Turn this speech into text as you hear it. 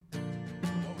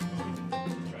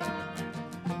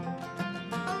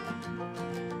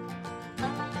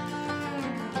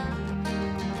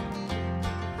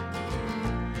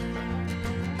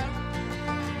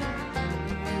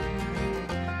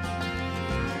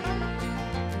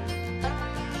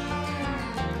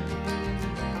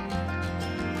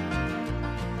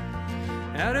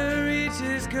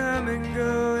Years come and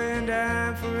go, and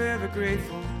I'm forever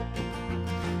grateful.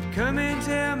 Come and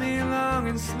tell me long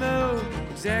and slow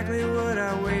exactly what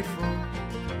I wait for.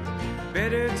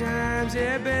 Better times,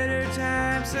 yeah, better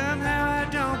times. Somehow I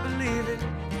don't believe it.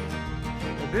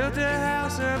 I built a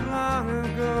house up long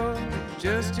ago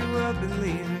just to up and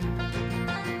leave it.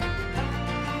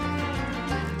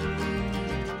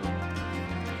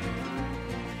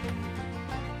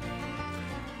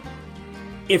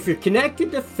 If you're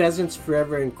connected to Pheasants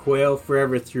Forever and Quail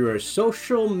Forever through our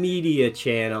social media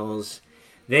channels,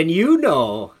 then you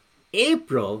know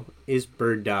April is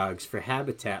Bird Dogs for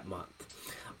Habitat Month.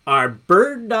 Our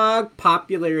bird dog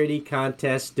popularity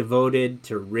contest devoted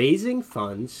to raising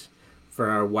funds for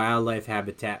our wildlife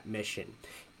habitat mission.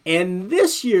 And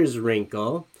this year's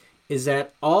wrinkle is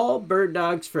that all Bird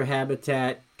Dogs for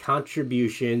Habitat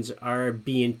contributions are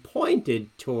being pointed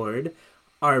toward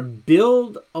our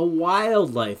Build a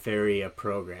Wildlife Area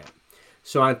program.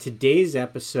 So on today's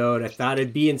episode, I thought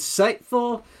it'd be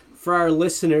insightful for our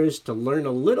listeners to learn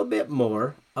a little bit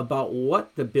more about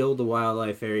what the Build a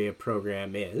Wildlife Area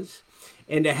program is.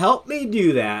 And to help me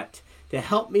do that, to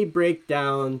help me break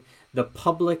down the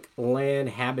public land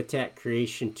habitat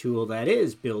creation tool that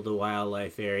is Build a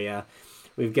Wildlife Area,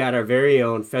 we've got our very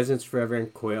own Pheasants Forever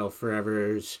and Quail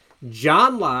Forever's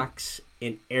John Locks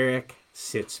and Eric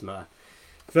Sitzma.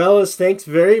 Fellas, thanks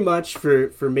very much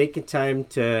for making time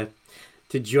to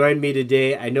join me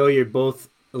today. I know you're both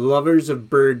lovers of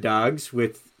bird dogs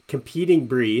with competing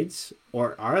breeds,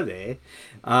 or are they?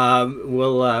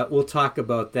 We'll talk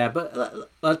about that, but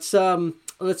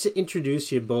let's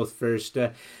introduce you both first.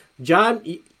 John,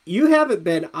 you haven't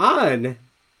been on.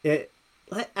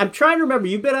 I'm trying to remember.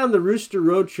 You've been on the Rooster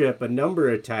Road Trip a number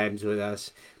of times with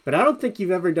us, but I don't think you've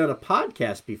ever done a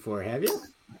podcast before, have you?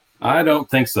 I don't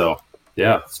think so.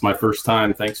 Yeah, it's my first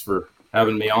time. Thanks for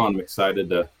having me on. I'm excited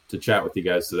to chat with you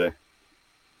guys today.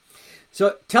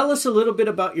 So tell us a little bit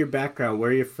about your background,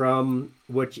 where you're from,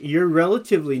 you're a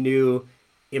relatively new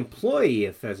employee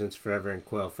of Pheasants Forever and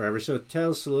Quail Forever. So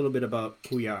tell us a little bit about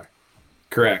who you are.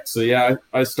 Correct. So yeah,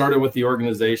 I started with the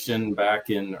organization back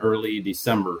in early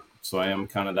December. So I am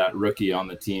kind of that rookie on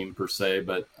the team per se.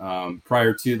 But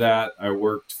prior to that, I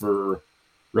worked for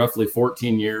roughly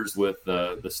 14 years with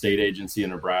the state agency in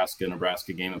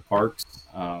Nebraska Game and Parks.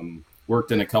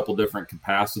 Worked in a couple different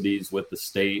capacities with the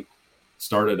state.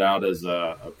 Started out as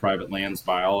a private lands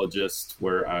biologist,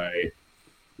 where I,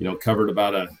 covered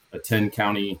about a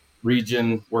 10-county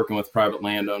region, working with private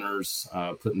landowners,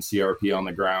 putting CRP on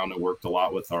the ground, and worked a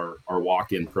lot with our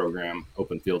walk-in program,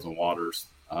 Open Fields and Waters.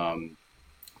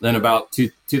 Then about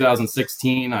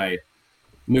 2016, I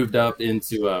moved up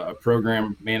into a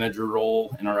program manager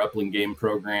role in our upland game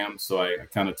program. So I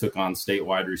kind of took on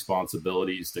statewide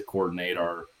responsibilities to coordinate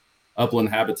our upland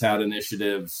habitat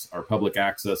initiatives, our public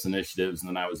access initiatives, and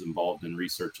then I was involved in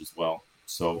research as well.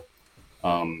 So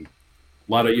a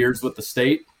lot of years with the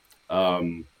state,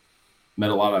 met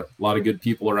a lot of good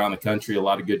people around the country, a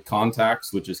lot of good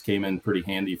contacts, which just came in pretty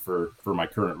handy for my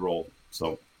current role.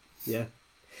 So yeah.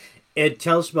 And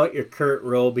tell us about your current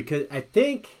role, because I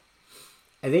think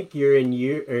you're in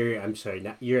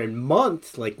you're in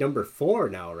month like number 4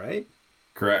 now, right?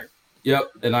 Correct.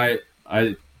 Yep. And I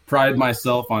pride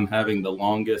myself on having the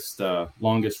longest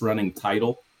running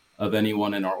title of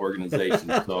anyone in our organization.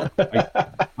 So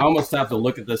I almost have to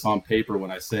look at this on paper when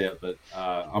I say it, but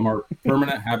I'm our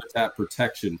Permanent Habitat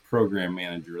Protection Program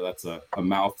Manager. That's a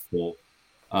mouthful.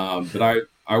 But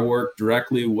I work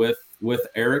directly with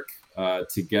Eric.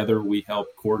 Together we help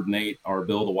coordinate our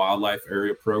Build a Wildlife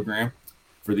Area program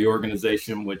for the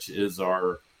organization, which is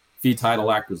our fee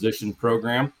title acquisition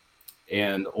program.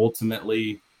 And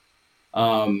ultimately,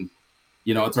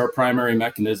 it's our primary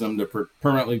mechanism to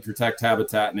permanently protect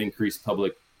habitat and increase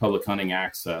public hunting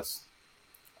access.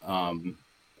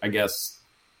 I guess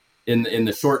in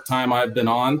the short time I've been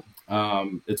on,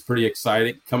 it's pretty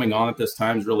exciting. Coming on at this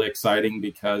time is really exciting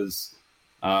because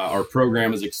our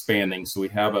program is expanding. So we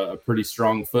have a pretty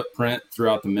strong footprint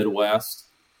throughout the Midwest.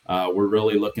 We're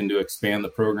really looking to expand the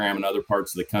program in other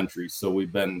parts of the country. So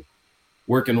we've been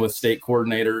working with state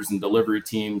coordinators and delivery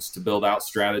teams to build out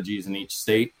strategies in each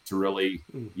state to really,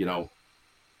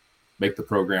 make the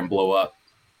program blow up.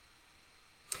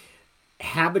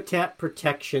 Habitat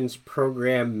Protections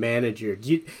Program Manager.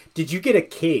 Did you get a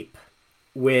cape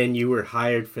when you were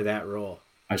hired for that role?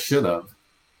 I should have.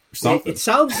 It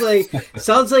sounds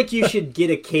like you should get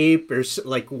a cape or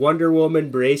like Wonder Woman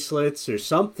bracelets or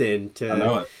something. I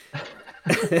know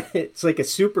it. It's like a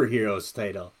superhero's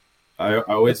title. I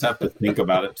always have to think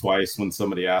about it twice when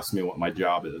somebody asks me what my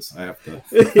job is. I have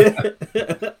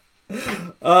to.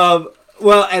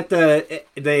 Well, at the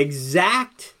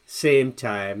exact same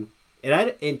time,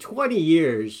 and in 20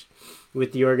 years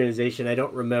with the organization, I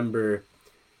don't remember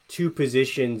two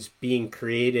positions being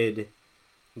created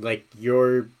like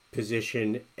your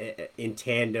position in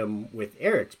tandem with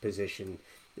Eric's position.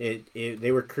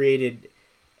 They were created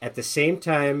at the same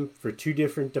time for two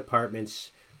different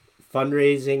departments,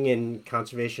 fundraising and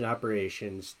conservation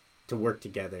operations, to work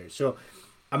together. So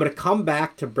I'm going to come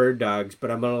back to Bird Dogs, but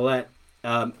I'm going to let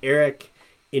Eric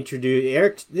introduce.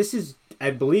 Eric, this is,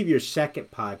 I believe, your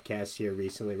second podcast here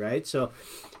recently, right? So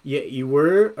you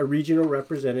were a regional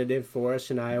representative for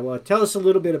us in Iowa. Tell us a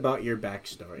little bit about your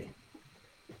backstory.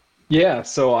 Yeah,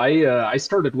 so I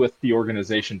started with the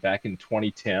organization back in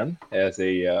 2010 as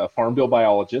a farm bill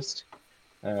biologist.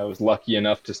 I was lucky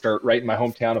enough to start right in my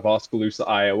hometown of Oskaloosa,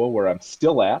 Iowa, where I'm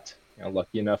still at.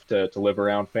 Lucky enough to live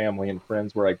around family and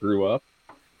friends where I grew up.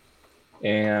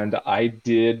 And I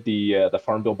did the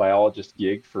farm bill biologist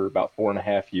gig for about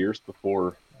 4.5 years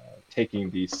before taking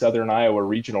the Southern Iowa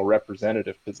regional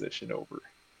representative position over.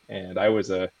 And I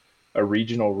was a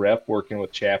regional rep working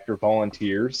with chapter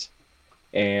volunteers.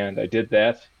 And I did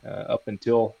that up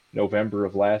until November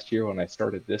of last year when I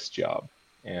started this job.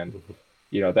 And,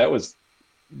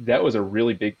 that was a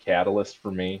really big catalyst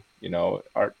for me.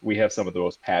 We have some of the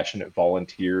most passionate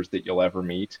volunteers that you'll ever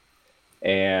meet.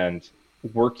 And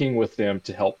working with them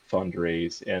to help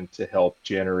fundraise and to help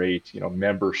generate,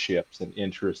 memberships and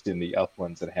interest in the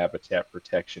uplands and habitat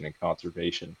protection and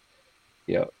conservation,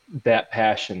 that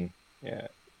passion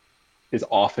is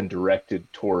often directed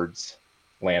towards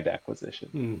land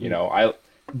acquisition. I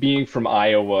being from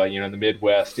Iowa, in the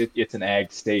Midwest, it's an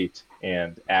ag state,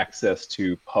 and access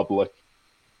to public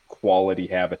quality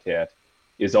habitat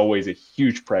is always a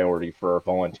huge priority for our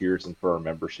volunteers and for our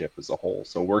membership as a whole.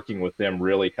 So working with them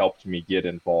really helped me get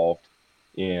involved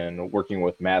in working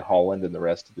with Matt Holland and the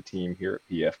rest of the team here at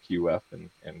PFQF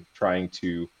and trying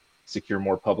to secure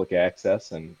more public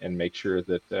access and make sure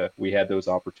that we had those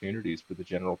opportunities for the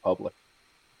general public.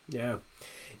 Yeah.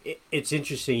 It's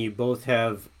interesting. You both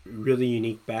have really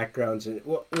unique backgrounds. And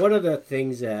one of the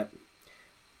things that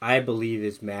I believe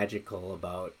is magical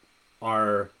about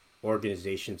our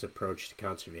organization's approach to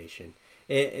conservation,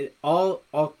 all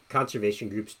conservation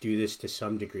groups do this to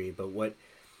some degree, but what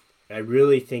I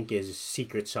really think is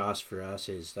secret sauce for us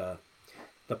is the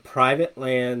private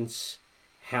lands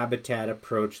habitat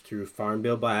approach through farm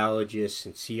bill biologists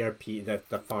and CRP,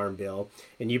 the farm bill.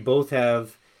 And you both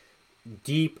have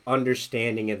deep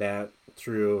understanding of that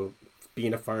through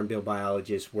being a farm bill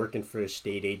biologist, working for a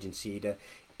state agency to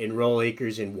enroll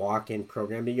acres in walk-in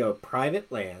programming.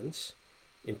 Private lands,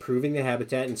 improving the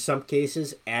habitat, in some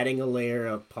cases adding a layer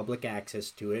of public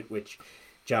access to it, which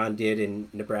John did in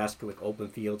Nebraska with Open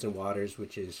Fields and Waters,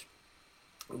 which is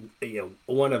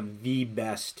one of the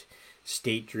best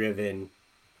state-driven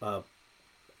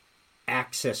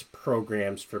access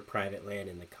programs for private land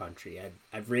in the country.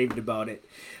 I've raved about it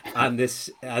on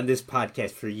this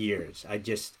podcast for years. I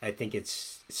think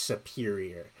it's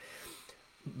superior.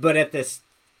 But at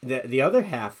the other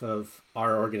half of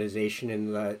our organization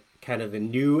and the kind of the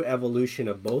new evolution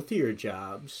of both of your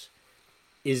jobs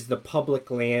is the public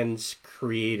lands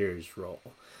creators role.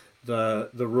 The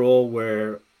role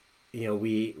where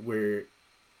we're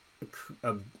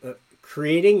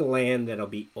creating land that'll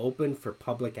be open for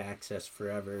public access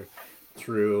forever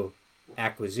through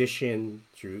acquisition,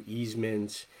 through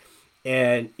easements.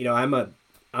 And I'm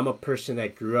a person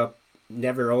that grew up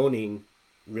never owning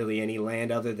really any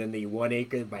land other than the 1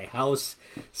 acre my house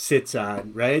sits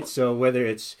on, right? So whether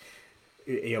it's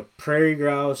prairie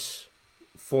grouse,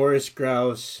 forest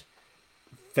grouse,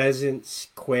 pheasants,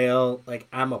 quail, like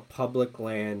I'm a public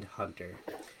land hunter.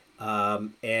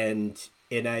 And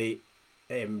I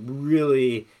am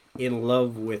really in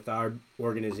love with our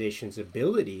organization's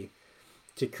ability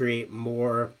to create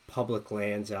more public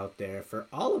lands out there for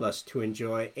all of us to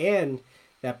enjoy, and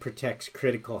that protects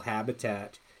critical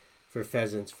habitat for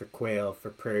pheasants, for quail, for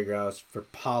prairie grouse, for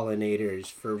pollinators,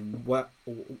 for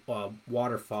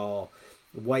waterfowl,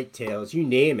 whitetails, you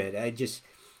name it.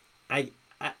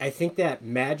 I think that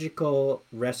magical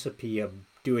recipe of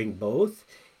doing both,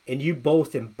 and you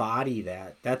both embody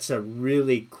that. That's a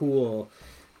really cool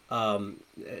kind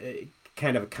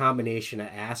of a combination of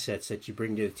assets that you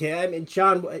bring to the table. I mean,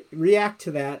 John, react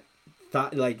to that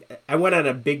thought. Like, I went on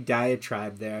a big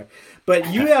diatribe there, but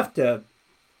you have to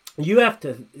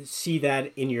see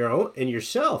that in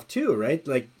yourself too, right?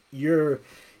 Like,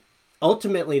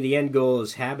 ultimately the end goal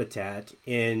is habitat,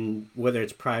 in whether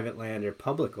it's private land or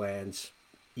public lands.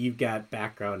 You've got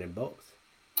background in both.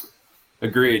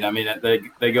 Agreed. I mean,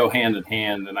 they go hand in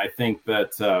hand, and I think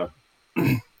that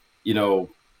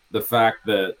the fact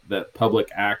that public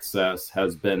access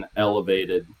has been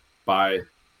elevated by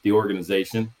the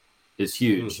organization is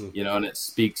huge, and it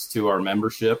speaks to our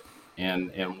membership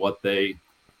and what they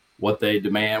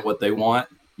demand, what they want,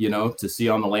 to see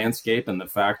on the landscape, and the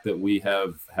fact that we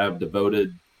have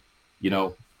devoted,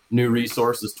 new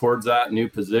resources towards that, new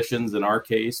positions in our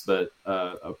case, but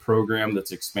a program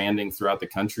that's expanding throughout the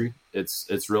country.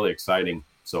 It's really exciting.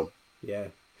 So yeah.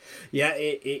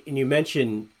 And you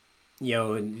mentioned,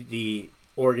 the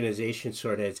organization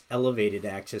sort of has elevated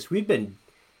access. We've been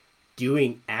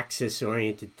doing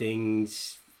access-oriented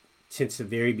things since the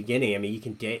very beginning. I mean, you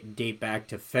can date back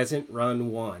to Pheasant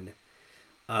Run 1,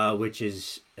 which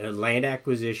is a land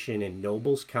acquisition in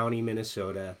Nobles County,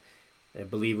 Minnesota. I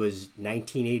believe it was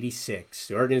 1986.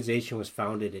 The organization was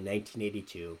founded in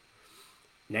 1982.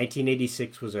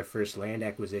 1986 was our first land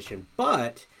acquisition,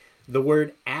 but the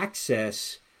word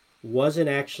access wasn't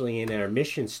actually in our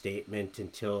mission statement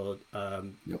until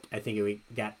I think it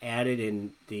got added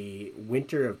in the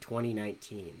winter of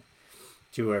 2019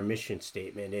 to our mission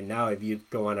statement. And now if you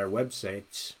go on our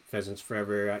websites,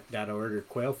 pheasantsforever.org or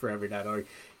quailforever.org,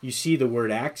 you see the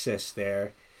word access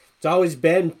there. It's always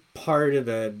been part of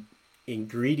the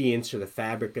ingredients or the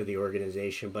fabric of the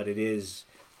organization, but it is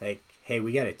like, hey,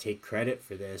 we got to take credit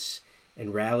for this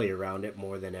and rally around it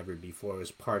more than ever before. It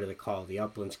was part of the Call of the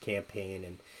Uplands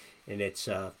campaign, and it's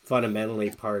fundamentally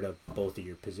part of both of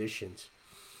your positions.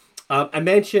 I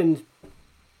mentioned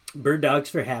Bird Dogs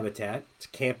for Habitat. It's a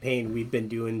campaign we've been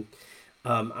doing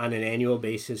on an annual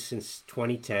basis since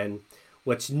 2010.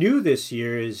 What's new this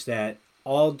year is that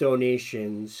all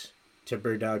donations to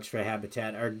Bird Dogs for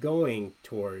Habitat are going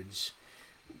towards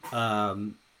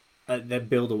the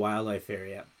Build a Wildlife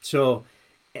Area. So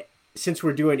since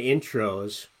we're doing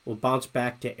intros, we'll bounce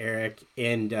back to Eric,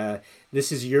 and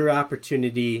this is your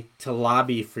opportunity to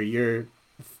lobby for your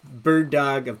bird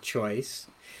dog of choice,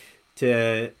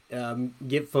 to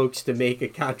get folks to make a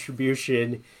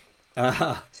contribution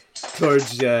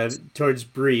towards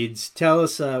breeds. Tell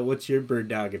us what's your bird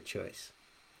dog of choice.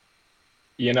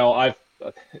 I've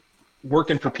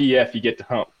working for PF, you get to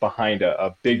hunt behind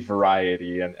a big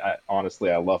variety, and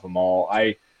honestly, I love them all.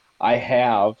 I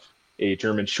have a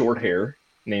German Shorthair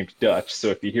named Dutch, so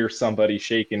if you hear somebody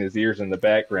shaking his ears in the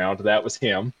background, that was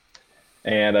him.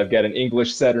 And I've got an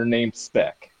English setter named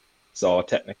Speck. So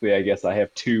technically, I guess I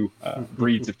have two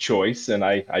breeds of choice, and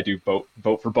I do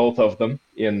vote for both of them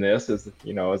in this, as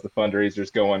the fundraiser's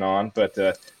going on. But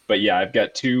yeah, I've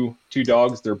got two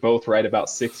dogs. They're both right about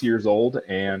 6 years old,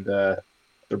 and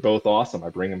they're both awesome. I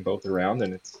bring them both around,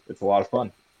 and it's a lot of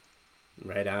fun.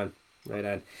 Right on.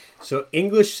 So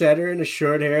English setter and a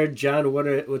short hair. John,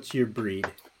 what's your breed?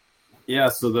 Yeah,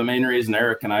 so the main reason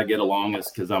Eric and I get along is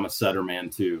because I'm a setter man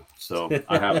too. So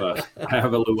I have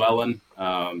a Llewellyn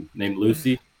named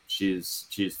Lucy. She's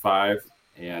 5,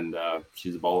 and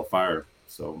she's a ball of fire.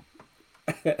 So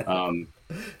I'm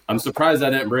surprised I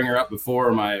didn't bring her up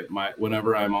before. My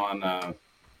whenever I'm on,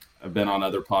 I've been on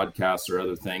other podcasts or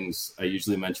other things, I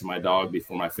usually mention my dog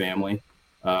before my family.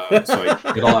 So I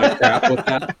get a lot of crap with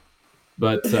that.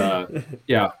 But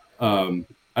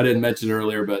I didn't mention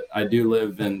earlier, but I do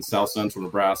live in South Central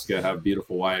Nebraska, have a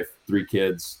beautiful wife, 3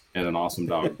 kids, and an awesome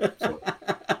dog. So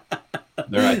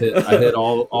there I hit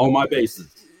all my bases.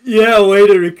 Yeah, way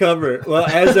to recover. Well,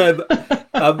 as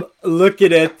I'm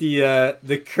looking at the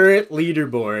current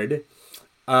leaderboard,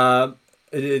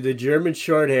 the German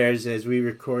Shorthairs, as we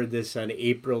record this on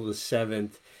April the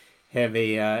 7th, have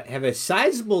a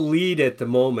sizable lead at the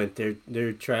moment.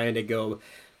 They're trying to go.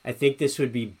 I think this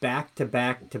would be back to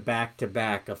back,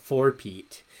 a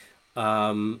four-peat.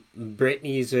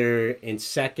 Brittany's are in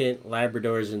second,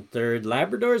 Labradors in third.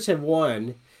 Labradors have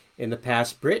won in the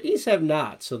past. Brittany's have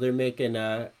not, so they're making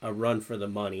a run for the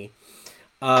money.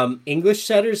 English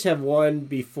setters have won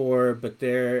before, but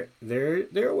they're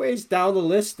a ways down the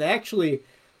list. Actually,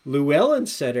 Llewellyn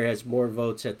setter has more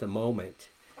votes at the moment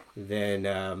than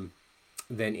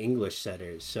English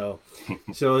setters. So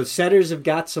setters have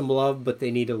got some love, but they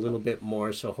need a little bit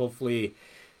more. So hopefully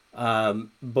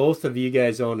both of you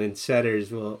guys owning setters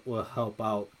will help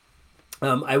out.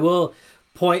 I will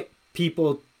point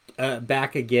people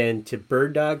back again to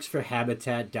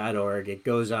birddogsforhabitat.org. It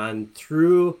goes on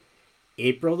through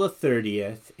April the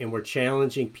 30th, and we're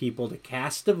challenging people to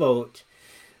cast a vote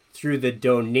through the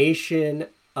donation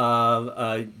of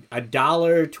 $1,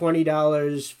 $20,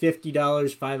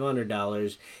 $50,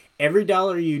 $500. Every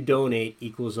dollar you donate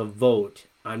equals a vote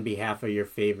on behalf of your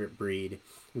favorite breed.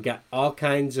 We've got all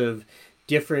kinds of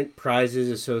different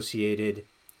prizes associated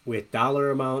with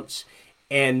dollar amounts.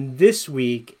 And this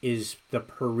week is the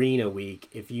Purina week.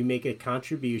 If you make a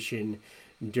contribution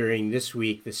during this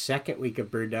week, the second week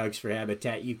of Bird Dogs for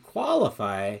Habitat, you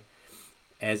qualify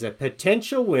as a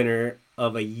potential winner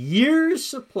of a year's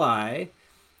supply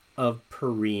of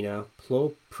Purina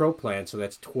Pro Plan. So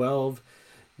that's 12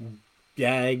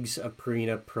 bags of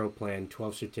Purina Pro Plan,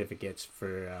 12 certificates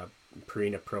for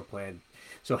Purina Pro Plan.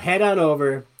 So head on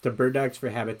over to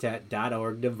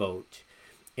birddogsforhabitat.org to vote.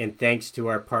 And thanks to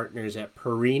our partners at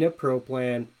Purina Pro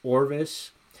Plan,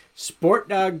 Orvis, Sport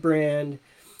Dog Brand,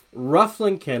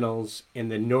 Rufflin Kennels,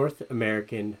 and the North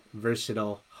American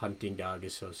Versatile Hunting Dog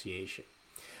Association.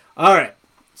 All right,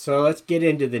 so let's get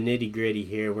into the nitty-gritty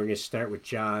here. We're going to start with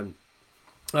John.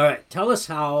 All right, tell us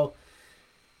how,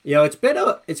 it's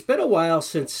been a while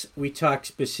since we talked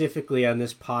specifically on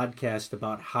this podcast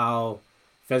about how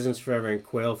Pheasants Forever and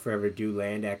Quail Forever do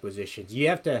land acquisitions.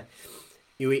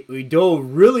 We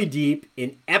dove really deep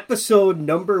in episode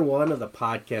number 1 of the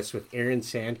podcast with Aaron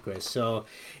Sandquist. So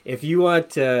if you want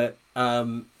to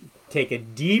take a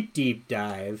deep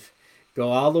dive, go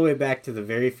all the way back to the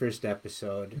very first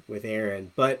episode with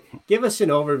Aaron. But give us an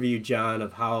overview, John,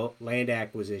 of how land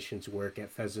acquisitions work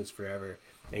at Pheasants Forever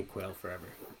and Quail Forever.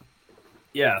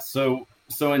 Yeah, so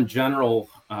in general,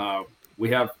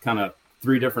 we have kind of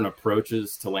 3 different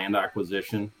approaches to land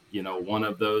acquisition. One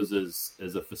of those is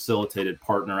a facilitated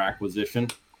partner acquisition.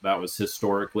 That was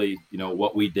historically,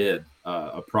 what we did.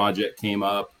 A project came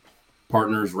up,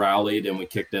 partners rallied, and we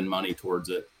kicked in money towards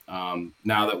it.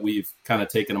 Now that we've kind of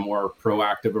taken a more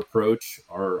proactive approach,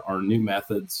 our new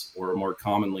methods, or more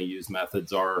commonly used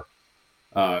methods, are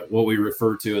what we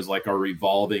refer to as like our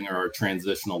revolving or our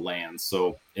transitional lands.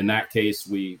 So in that case,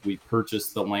 we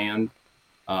purchase the land.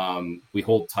 We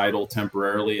hold title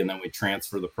temporarily, and then we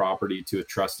transfer the property to a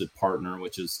trusted partner,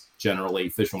 which is generally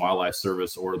Fish and Wildlife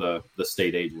Service or the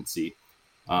state agency.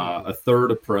 A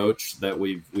third approach that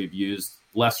we've used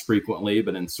less frequently,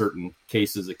 but in certain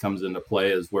cases it comes into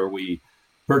play, is where we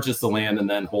purchase the land and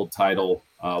then hold title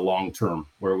long term,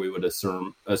 where we would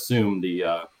assume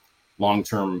the long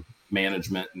term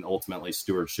management and ultimately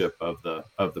stewardship of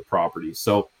the property.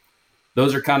 So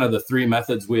those are kind of the 3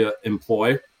 methods we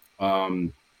employ.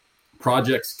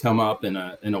 Projects come up in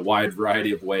a wide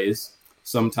variety of ways.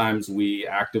 Sometimes we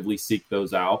actively seek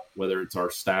those out, whether it's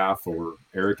our staff or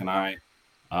Eric and I.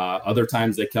 Other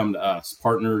times they come to us.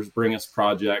 Partners bring us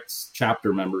projects.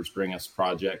 Chapter members bring us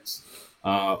projects.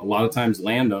 A lot of times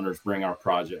landowners bring our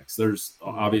projects. There's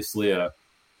obviously a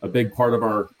big part of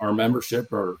our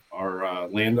membership are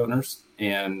landowners,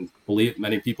 and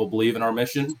many people believe in our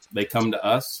mission. They come to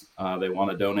us. They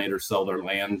want to donate or sell their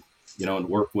land, and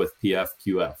work with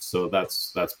PFQF. So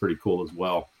that's pretty cool as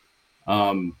well.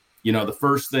 The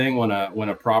first thing when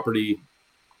a property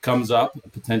comes up, a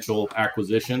potential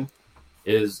acquisition,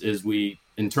 is we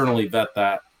internally vet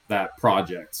that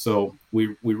project. So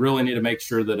we really need to make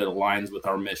sure that it aligns with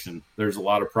our mission. There's a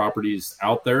lot of properties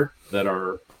out there that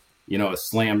are, a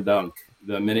slam dunk.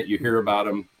 The minute you hear about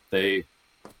them, they're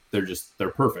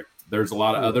perfect. There's a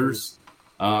lot of others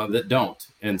that don't.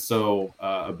 And so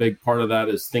a big part of that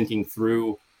is thinking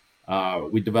through,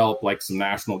 we develop like some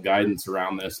national guidance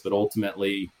around this, but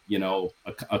ultimately,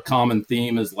 a common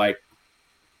theme is like,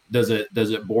 does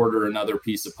it border another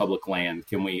piece of public land?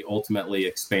 Can we ultimately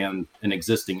expand an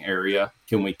existing area?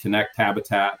 Can we connect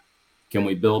habitat? Can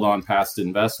we build on past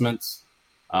investments?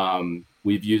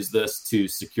 We've used this to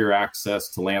secure access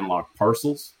to landlocked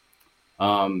parcels.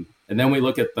 And then we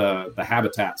look at the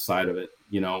habitat side of it.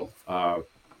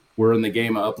 We're in the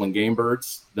game of upland game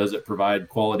birds. Does it provide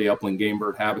quality upland game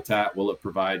bird habitat? Will it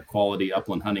provide quality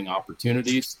upland hunting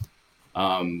opportunities?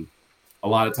 A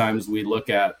lot of times we look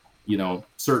at,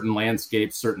 certain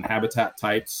landscapes, certain habitat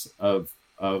types of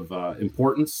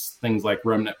importance, things like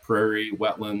remnant prairie,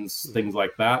 wetlands, things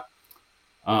like that.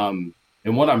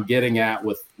 And what I'm getting at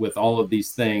with all of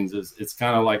these things is it's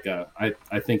kind of like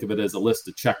I think of it as a list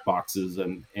of check boxes,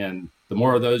 and the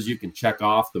more of those you can check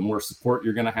off, the more support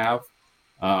you're going to have.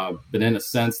 But in a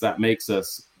sense, that makes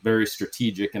us very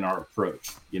strategic in our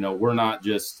approach. We're not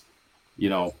just,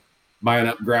 buying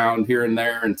up ground here and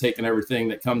there and taking everything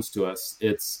that comes to us.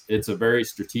 It's a very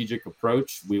strategic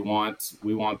approach. We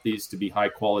want these to be high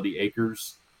quality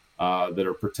acres that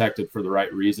are protected for the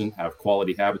right reason, have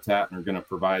quality habitat, and are going to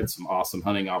provide some awesome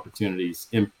hunting opportunities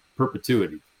in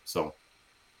perpetuity. So,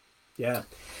 yeah,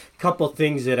 a couple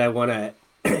things that I want to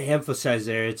emphasize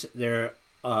there. They're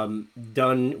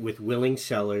done with willing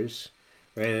sellers,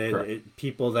 right?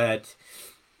 People that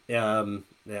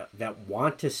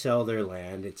want to sell their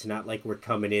land. It's not like we're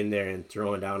coming in there and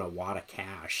throwing down a wad of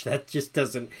cash. That just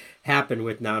doesn't happen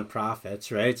with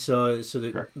nonprofits, right?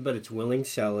 But it's willing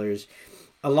sellers.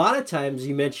 A lot of times,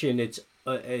 you mentioned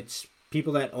it's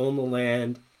people that own the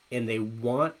land and they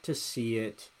want to see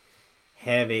it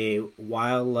have a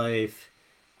wildlife,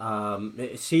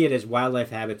 see it as wildlife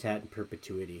habitat in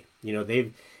perpetuity. You know,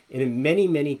 they've, in many,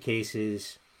 many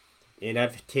cases, and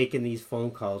I've taken these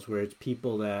phone calls where it's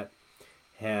people that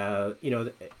have, you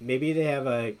know, maybe they have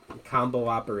a combo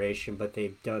operation, but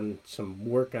they've done some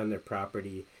work on their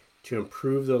property to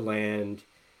improve the land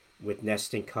with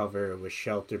nesting cover, with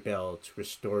shelter belts,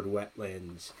 restored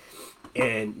wetlands.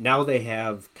 And now they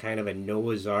have kind of a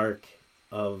Noah's Ark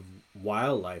of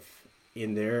wildlife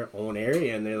in their own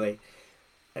area. And they're like,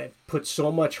 I put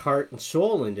so much heart and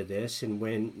soul into this. And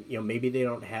when, you know, maybe they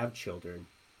don't have children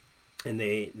and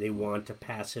they want to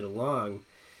pass it along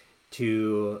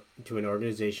to an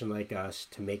organization like us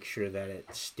to make sure that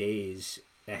it stays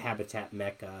a habitat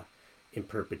mecca in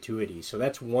perpetuity. So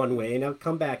that's one way. And I'll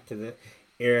come back to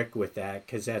Eric with that,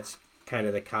 because that's kind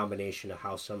of the combination of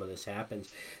how some of this happens.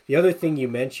 The other thing you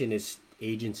mentioned is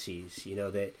agencies, you know,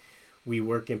 that we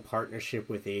work in partnership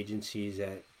with agencies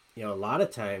that, you know, a lot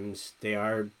of times they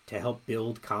are to help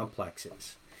build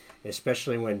complexes,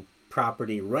 especially when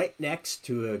property right next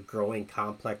to a growing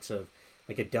complex of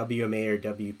like a WMA or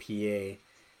WPA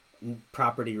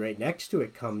property right next to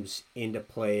it comes into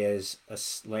play as a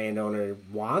landowner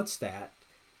wants that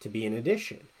to be an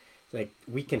addition. Like,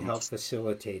 we can help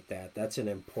facilitate that. That's an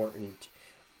important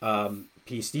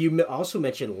piece. You also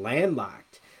mentioned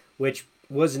landlocked, which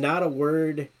was not a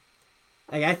word.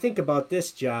 Like, I think about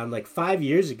this, John, like 5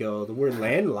 years ago, the word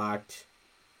landlocked,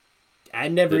 I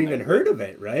never even heard of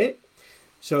it, right?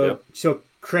 So, So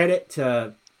credit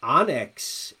to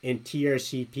Onyx and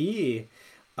TRCP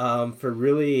for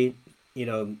really, you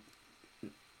know,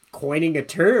 coining a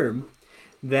term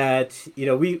that, you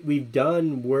know, we've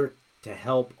done work to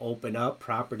help open up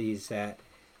properties that,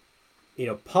 you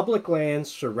know, public land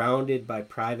surrounded by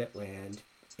private land,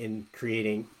 in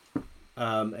creating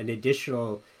an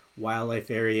additional wildlife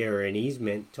area or an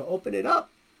easement to open it up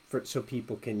so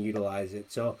people can utilize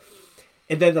it. So,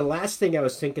 and then the last thing I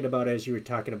was thinking about as you were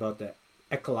talking about the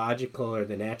ecological or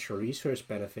the natural resource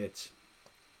benefits,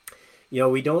 you know,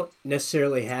 we don't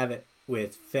necessarily have it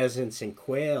with pheasants and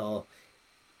quail,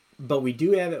 but we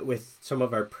do have it with some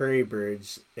of our prairie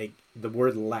birds, like the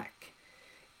word lek.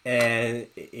 And,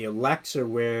 you know, leks are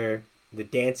where the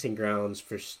dancing grounds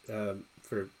for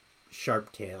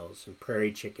sharp-tails and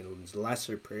prairie chickens,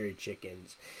 lesser prairie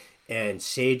chickens, and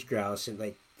sage grouse. And,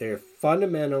 like, they're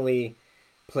fundamentally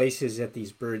places that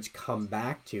these birds come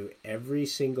back to every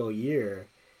single year,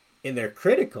 and they're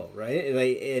critical, right?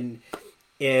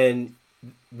 And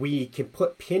we can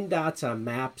put pin dots on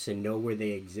maps and know where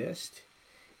they exist.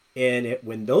 And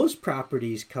when those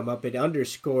properties come up, it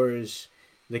underscores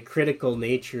the critical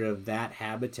nature of that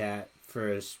habitat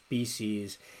for a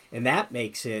species. And that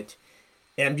makes it,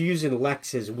 and I'm using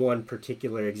leks as one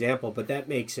particular example, but that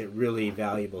makes it really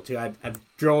valuable too. I've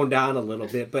droned on a little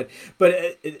bit, but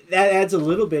that adds a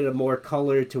little bit of more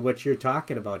color to what you're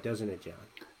talking about, doesn't it, John?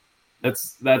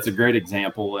 That's a great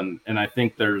example. And I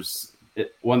think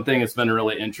one thing that's been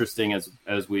really interesting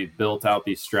as we've built out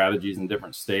these strategies in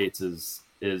different states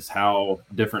is how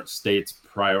different states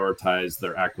prioritize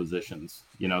their acquisitions.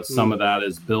 You know, some of that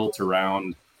is built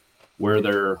around where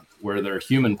their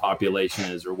human population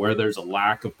is, or where there's a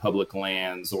lack of public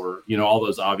lands, or, you know, all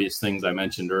those obvious things I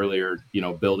mentioned earlier, you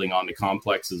know, building onto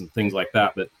complexes and things like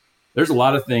that. But there's a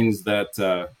lot of things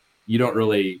that you don't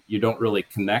really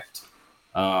connect.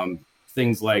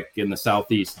 Things like in the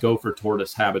Southeast, gopher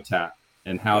tortoise habitat,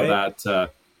 and how that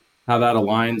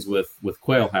aligns with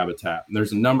quail habitat. And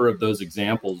there's a number of those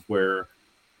examples where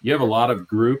you have a lot of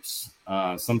groups,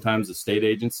 sometimes a state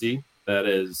agency, that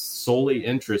is solely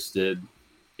interested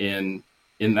in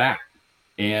that,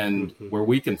 and where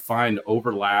we can find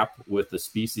overlap with the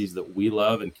species that we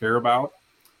love and care about.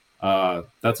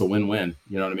 That's a win-win.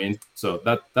 You know what I mean? So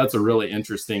that's a really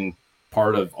interesting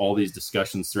part of all these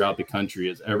discussions throughout the country,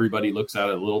 is everybody looks at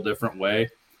it a little different way.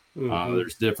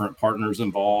 There's different partners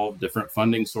involved, different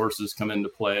funding sources come into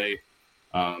play.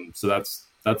 So that's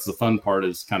the fun part,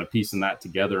 is kind of piecing that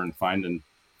together and finding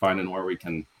where we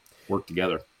can work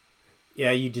together.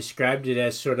 Yeah, you described it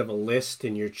as sort of a list,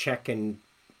 and you're checking,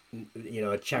 you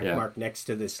know, a check mark next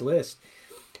to this list.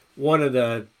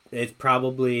 It's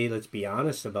probably, let's be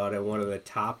honest about it, one of the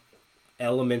top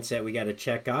elements that we got to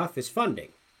check off is funding,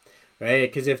 right?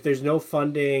 Because if there's no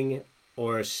funding,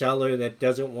 or a seller that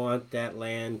doesn't want that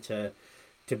land to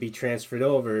be transferred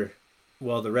over,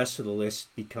 well, the rest of the list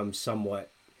becomes somewhat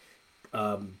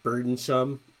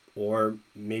burdensome, or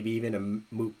maybe even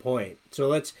a moot point.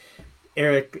 So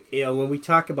Eric, you know, when we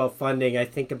talk about funding, I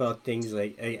think about things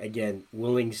like, again,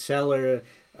 willing seller,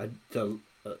 a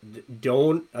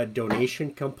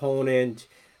donation component,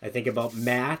 I think about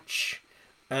match.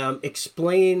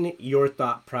 Explain your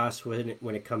thought process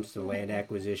when it comes to land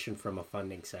acquisition from a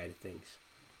funding side of things.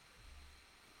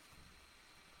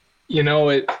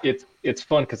 It's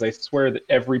fun because I swear that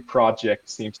every project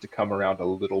seems to come around a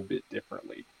little bit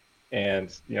differently.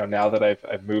 And now that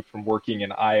I've moved from working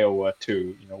in Iowa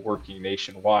to working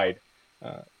nationwide,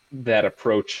 that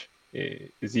approach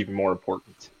is even more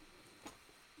important.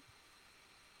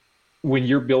 When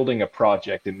you're building a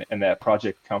project and that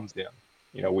project comes in,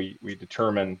 we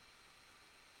determine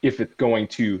if it's going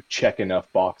to check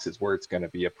enough boxes where it's going to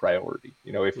be a priority,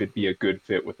 if it'd be a good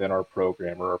fit within our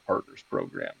program or our partners'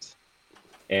 programs.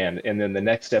 And then the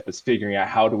next step is figuring out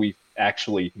how do we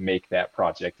actually make that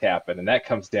project happen. And that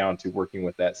comes down to working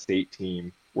with that state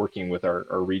team, working with our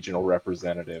regional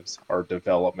representatives, our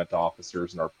development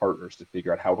officers, and our partners to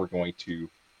figure out how we're going to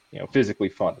physically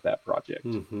fund that project.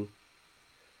 Mm-hmm.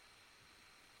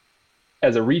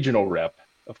 As a regional rep,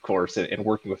 of course, and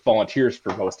working with volunteers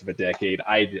for most of a decade,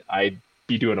 I'd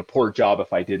be doing a poor job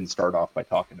if I didn't start off by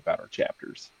talking about our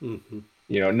chapters. Mm-hmm.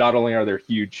 Not only are there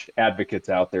huge advocates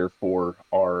out there for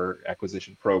our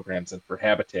acquisition programs and for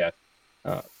Habitat,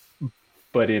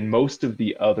 but in most of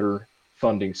the other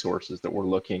funding sources that we're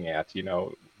looking at,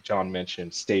 John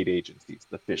mentioned state agencies,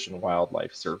 the Fish and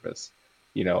Wildlife Service,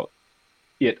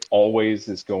 it always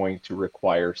is going to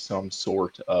require some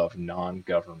sort of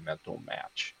non-governmental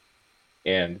match.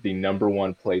 And the number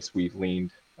one place we've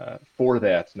leaned for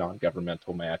that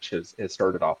non-governmental match has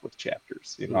started off with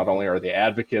chapters. Not only are they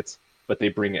advocates, but they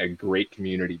bring a great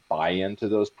community buy-in to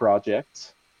those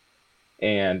projects.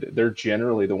 And they're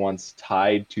generally the ones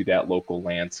tied to that local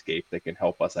landscape that can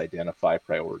help us identify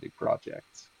priority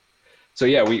projects. So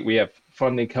yeah, we have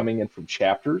funding coming in from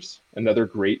chapters. Another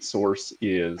great source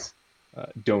is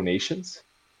donations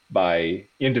by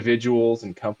individuals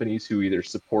and companies who either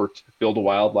support Build a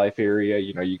Wildlife Area.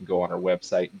 You can go on our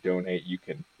website and donate. You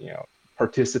can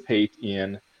participate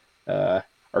in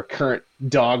our current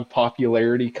dog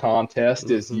popularity contest.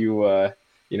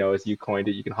 Mm-hmm. As you coined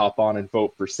it, you can hop on and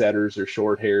vote for setters or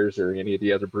short hairs or any of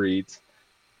the other breeds.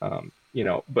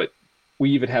 But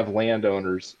we even have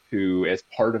landowners who, as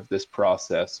part of this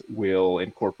process, will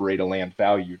incorporate a land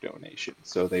value donation.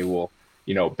 So they will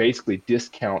basically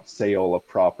discount sale of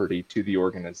property to the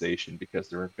organization because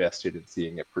they're invested in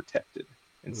seeing it protected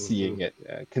and seeing it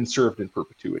conserved in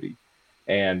perpetuity.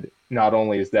 And not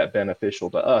only is that beneficial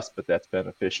to us, but that's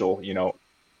beneficial,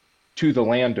 to the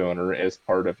landowner as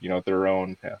part of, their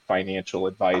own financial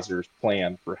advisor's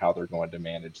plan for how they're going to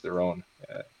manage their own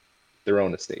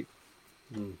estate.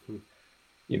 Mm-hmm.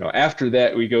 After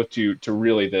that, we go to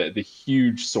really the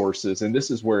huge sources, and this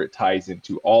is where it ties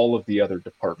into all of the other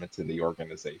departments in the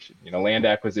organization. Land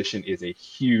acquisition is a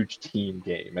huge team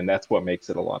game, and that's what makes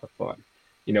it a lot of fun.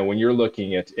 When you're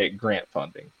looking at grant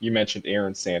funding, you mentioned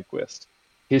Aaron Sandquist.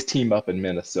 His team up in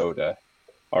Minnesota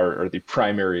are the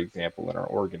primary example in our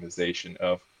organization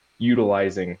of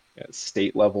utilizing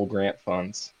state level grant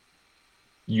funds,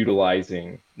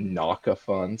 utilizing NACA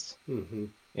funds,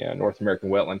 North American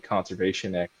Wetland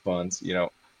Conservation Act funds.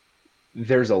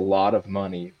 There's a lot of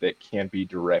money that can be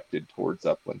directed towards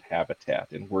upland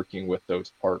habitat, and working with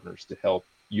those partners to help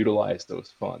utilize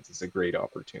those funds is a great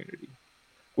opportunity.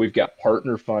 We've got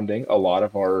partner funding. A lot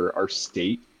of our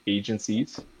state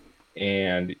agencies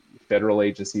and federal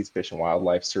agencies, Fish and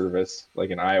Wildlife Service, like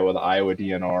in Iowa, the Iowa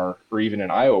DNR, or even in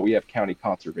Iowa, we have county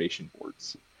conservation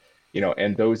boards,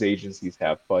 and those agencies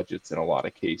have budgets in a lot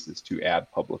of cases to add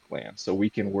public land. So we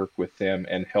can work with them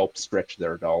and help stretch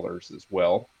their dollars as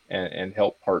well, and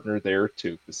help partner there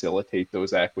to facilitate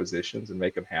those acquisitions and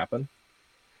make them happen.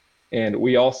 And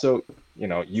we also,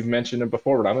 you've mentioned them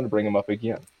before, but I'm going to bring them up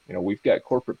again. We've got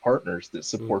corporate partners that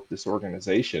support this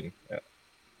organization.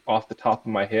 Off the top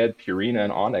of my head, Purina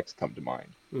and Onyx come to mind.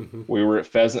 Mm-hmm. We were at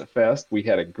Pheasant Fest. We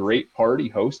had a great party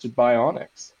hosted by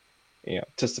Onyx,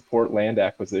 to support land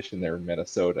acquisition there in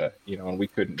Minnesota, and we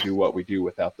couldn't do what we do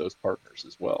without those partners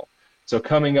as well. So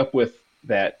coming up with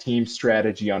that team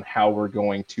strategy on how we're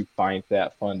going to find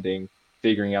that funding,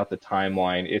 figuring out the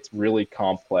timeline, it's really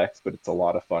complex, but it's a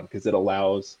lot of fun because it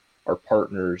allows our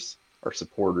partners, our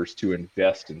supporters, to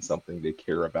invest in something they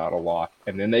care about a lot.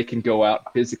 And then they can go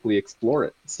out, physically explore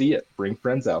it, see it, bring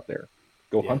friends out there,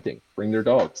 go hunting, bring their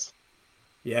dogs.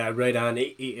 Yeah, right on.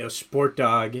 Sport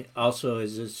Dog also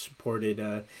has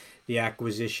supported the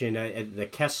acquisition, the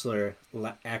Kessler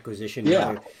acquisition.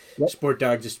 Yeah. Sport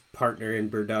Dog's just partner in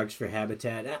Bird Dogs for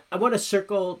Habitat. I want to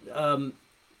circle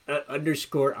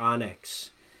underscore Onyx.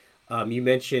 You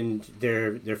mentioned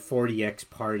their 40X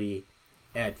party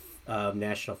at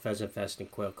National Pheasant Fest and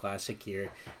Quail Classic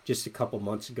here just a couple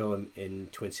months ago in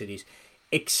Twin Cities.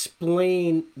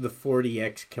 explain the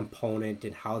 40X component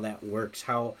and how that works,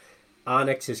 how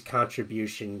onX's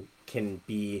contribution can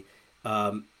be,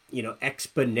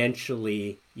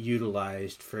 exponentially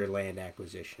utilized for land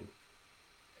acquisition.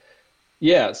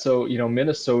 Yeah, so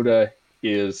Minnesota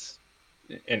is,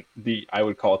 and I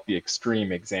would call it the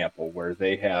extreme example, where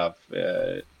they have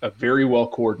a very well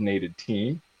coordinated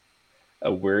team,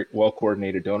 a very well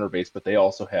coordinated donor base, but they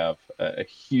also have a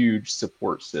huge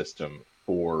support system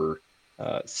for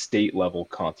state level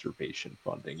conservation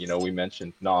funding. We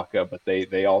mentioned NACA, but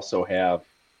they also have,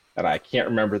 and I can't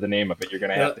remember the name of it. You're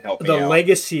going to have to help me out. The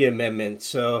Legacy Amendment.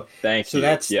 So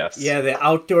that's, yes. Yeah, the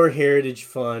Outdoor Heritage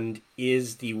Fund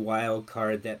is the wild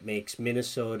card that makes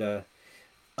Minnesota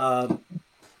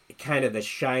kind of the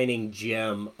shining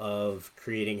gem of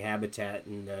creating habitat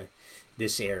in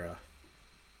this era.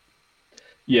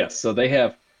 Yes, so they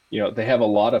have a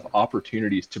lot of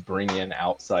opportunities to bring in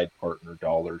outside partner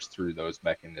dollars through those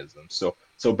mechanisms.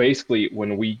 So basically,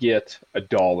 when we get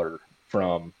 $1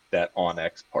 from that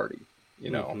onX party,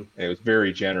 it was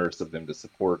very generous of them to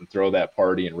support and throw that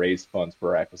party and raise funds for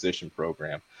our acquisition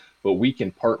program. But we can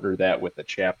partner that with a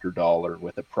chapter dollar,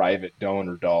 with a private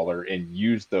donor dollar, and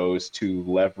use those to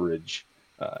leverage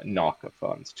NACA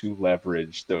funds, to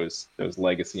leverage those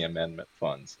legacy amendment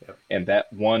funds. Yep. And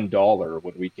that $1,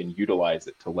 when we can utilize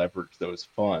it to leverage those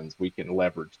funds, we can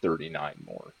leverage 39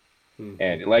 more.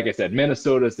 And like I said,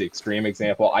 Minnesota is the extreme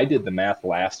example. I did the math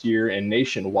last year, and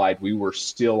nationwide, we were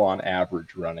still on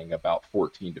average running about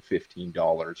 $14 to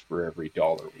 $15 for every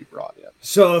dollar we brought in.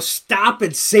 So stop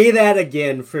and say that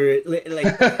again.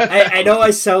 I know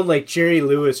I sound like Jerry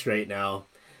Lewis right now.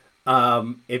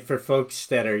 And for folks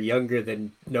that are younger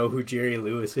than know who Jerry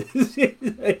Lewis is, it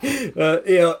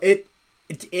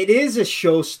is a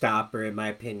showstopper in my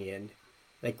opinion.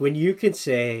 Like when you can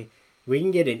say, we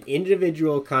can get an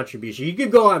individual contribution. You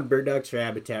could go on Bird Dogs for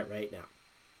Habitat right now,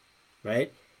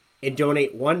 right? And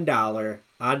donate $1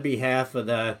 on behalf of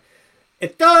the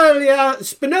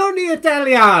Spinoni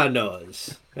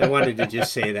Italianos. I wanted to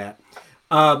just say that.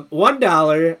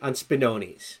 $1 on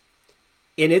Spinonis.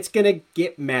 And it's going to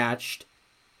get matched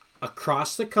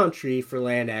across the country for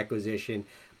land acquisition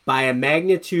by a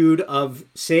magnitude of,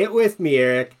 say it with me,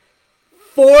 Eric,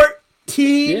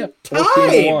 14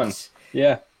 times.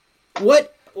 Yeah.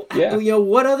 What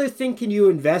other thing can you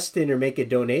invest in or make a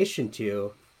donation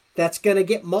to that's going to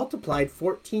get multiplied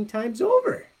 14 times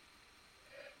over?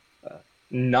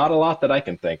 Not a lot that I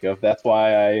can think of. That's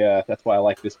why I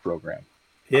like this program.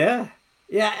 Yeah.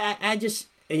 I just,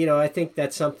 I think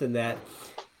that's something that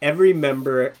every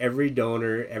member, every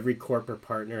donor, every corporate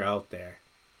partner out there,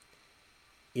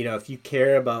 if you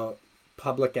care about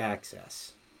public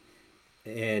access,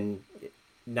 and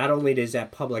not only does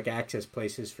that public access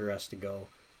places for us to go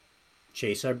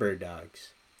chase our bird dogs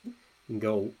and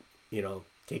go,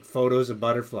 take photos of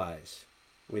butterflies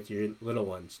with your little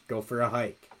ones, go for a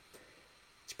hike.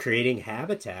 It's creating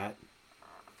habitat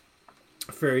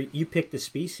for, you pick the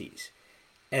species,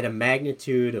 at a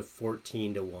magnitude of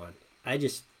 14 to 1.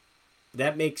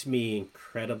 That makes me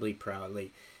incredibly proud.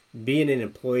 Like, being an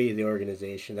employee of the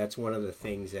organization, that's one of the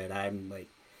things that I'm like,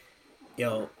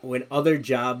 when other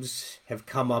jobs have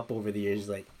come up over the years,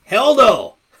 like, hell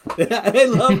no!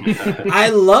 I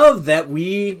love that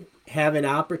we have an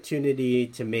opportunity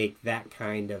to make that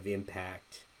kind of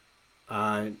impact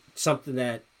on something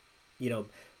that,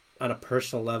 on a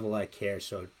personal level, I care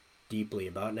so deeply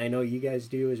about. And I know you guys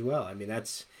do as well. I mean,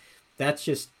 that's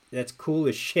cool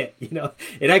as shit,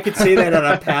 and I could say that on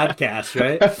a podcast,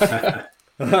 right?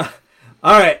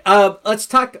 All right, let's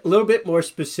talk a little bit more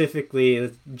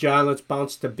specifically. John, let's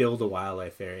bounce to Build a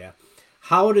Wildlife Area.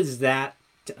 How does that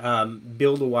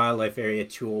Build a Wildlife Area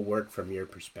tool work from your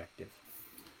perspective?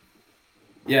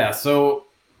 Yeah, so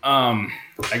I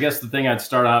guess the thing I'd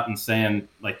start out in saying,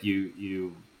 like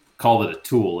you called it a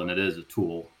tool, and it is a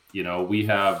tool. We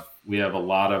have a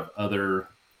lot of other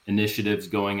initiatives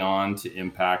going on to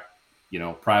impact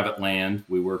private land.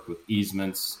 We work with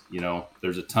easements.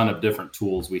 There's a ton of different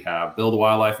tools we have. Build a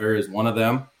Wildlife Area is one of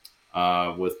them,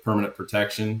 with permanent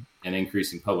protection and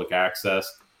increasing public access.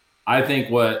 I think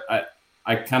what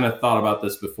I kind of thought about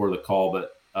this before the call,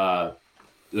 but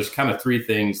there's kind of three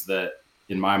things that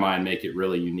in my mind make it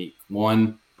really unique.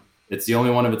 One, it's the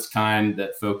only one of its kind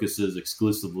that focuses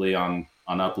exclusively on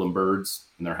upland birds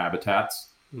and their habitats.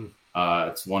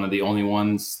 It's one of the only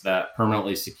ones that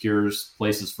permanently secures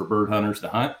places for bird hunters to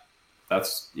hunt.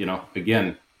 That's,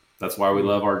 again, that's why we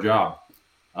love our job.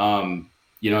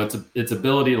 Its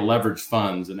ability to leverage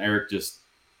funds, and Eric just,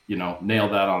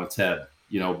 nailed that on its head,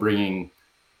 bringing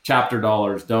chapter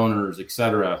dollars, donors,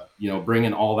 etc.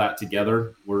 Bringing all that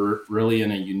together, we're really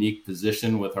in a unique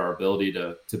position with our ability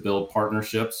to build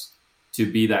partnerships, to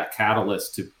be that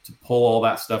catalyst to pull all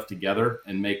that stuff together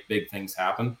and make big things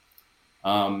happen.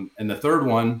 And the third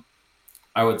one,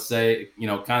 I would say,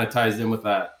 kind of ties in with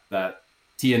that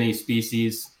T&E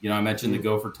species. I mentioned the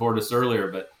gopher tortoise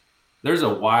earlier, but there's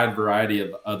a wide variety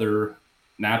of other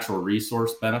natural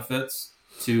resource benefits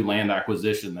to land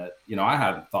acquisition that, I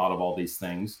hadn't thought of all these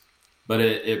things, but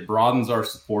it broadens our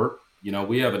support.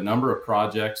 We have a number of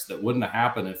projects that wouldn't have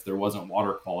happened if there wasn't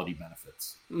water quality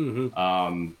benefits.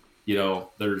 Mm-hmm.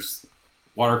 There's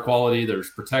water quality,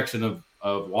 there's protection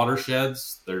of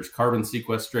watersheds, there's carbon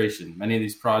sequestration. Many of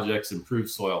these projects improve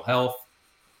soil health,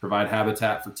 provide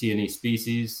habitat for T&E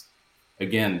species.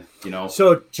 Again,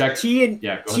 so check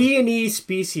T&E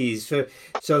species.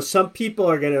 So some people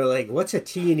are gonna like, what's a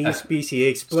T&E species?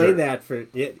 Explain that for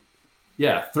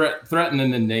threatened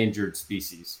and endangered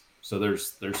species. So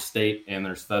there's state and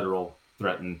there's federal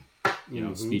threatened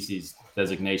species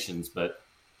designations. But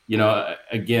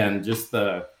again, just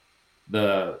the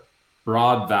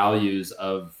broad values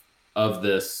of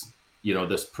this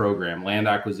this program. Land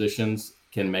acquisitions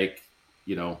can make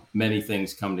many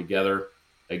things come together.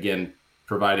 Again,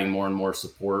 providing more and more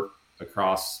support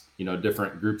across,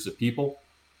 different groups of people.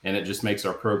 And it just makes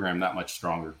our program that much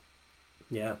stronger.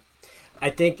 Yeah. I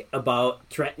think about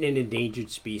threatened and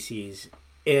endangered species.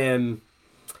 For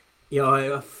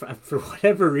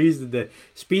whatever reason, the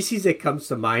species that comes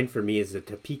to mind for me is the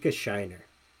Topeka shiner.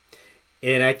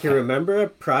 And I can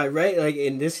remember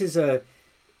and this is a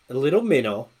little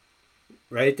minnow,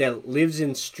 right, that lives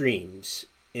in streams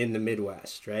in the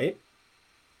Midwest, right?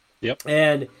 Yep.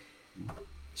 And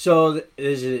so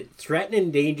there's a threatened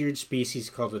endangered species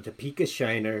called the Topeka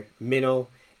shiner minnow,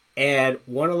 and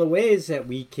one of the ways that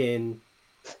we can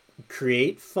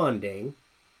create funding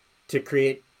to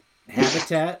create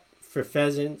habitat for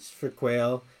pheasants, for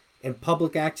quail, and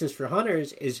public access for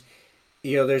hunters is,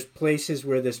 there's places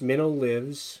where this minnow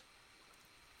lives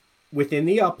within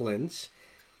the uplands.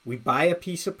 We buy a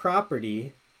piece of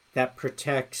property that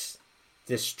protects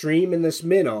the stream and this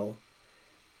minnow,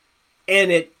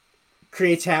 and it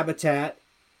creates habitat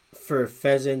for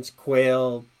pheasants,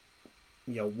 quail,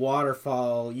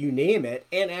 waterfowl, you name it,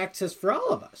 and access for all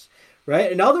of us, right?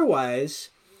 And otherwise,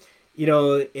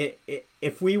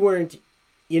 if we weren't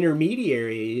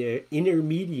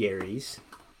intermediaries,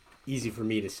 easy for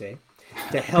me to say,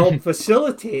 to help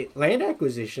facilitate land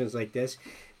acquisitions like this,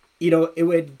 it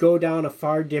would go down a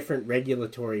far different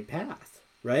regulatory path,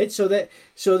 right? So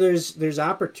there's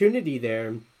opportunity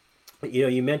there.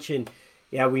 You mentioned,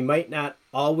 we might not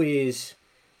always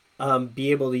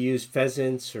be able to use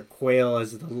pheasants or quail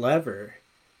as the lever,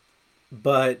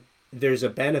 but there's a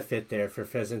benefit there for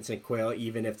pheasants and quail,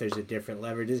 even if there's a different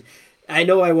lever. I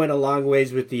know I went a long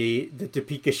ways with the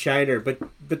Topeka shiner, but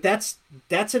that's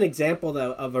an example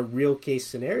of a real case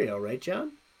scenario, right,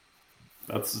 John?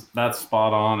 That's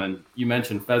spot on. And you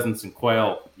mentioned pheasants and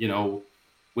quail.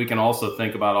 We can also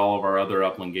think about all of our other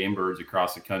upland game birds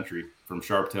across the country, from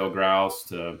sharp-tailed grouse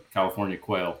to California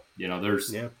quail.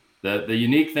 There's the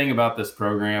unique thing about this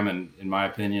program, and in my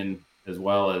opinion, as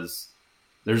well as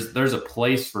there's a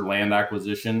place for land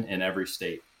acquisition in every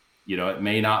state. It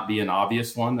may not be an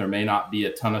obvious one. There may not be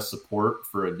a ton of support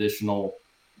for additional,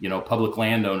 public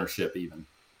land ownership even.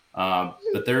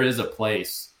 But there is a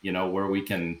place, where we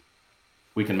can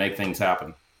make things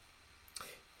happen.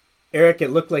 Eric, it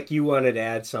looked like you wanted to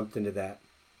add something to that.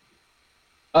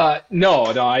 No,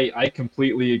 I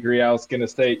completely agree. I was going to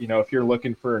say, if you're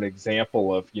looking for an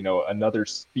example of, another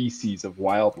species of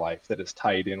wildlife that is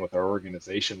tied in with our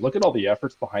organization, look at all the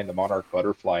efforts behind the monarch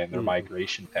butterfly and their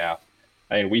migration path.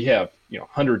 I mean, we have,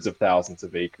 hundreds of thousands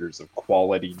of acres of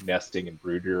quality nesting and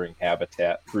brood rearing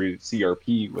habitat through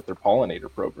CRP with their pollinator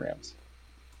programs.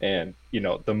 And,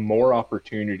 the more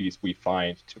opportunities we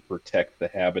find to protect the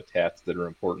habitats that are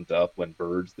important to upland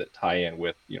birds that tie in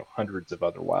with, hundreds of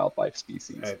other wildlife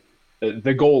species, right,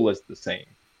 the goal is the same.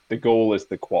 The goal is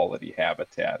the quality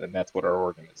habitat, and that's what our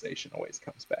organization always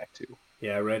comes back to.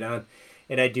 Yeah, right on.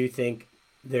 And I do think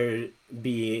there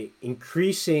be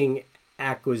increasing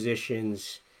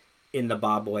acquisitions in the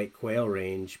bobwhite quail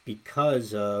range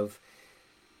because of,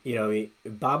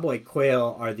 bobwhite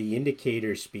quail are the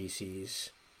indicator species,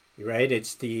 right?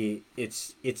 It's the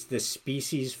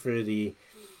species for the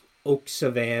oak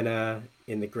savanna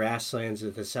in the grasslands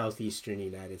of the southeastern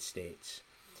United States.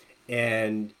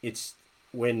 And it's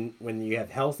when you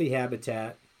have healthy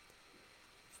habitat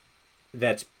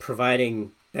that's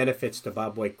providing benefits to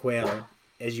bobwhite quail,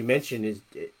 as you mentioned,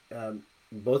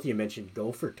 both of you mentioned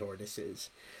gopher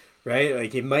tortoises, right?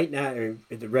 Like you might not, or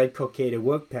the red cockaded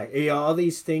woodpecker, all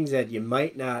these things that you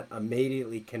might not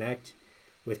immediately connect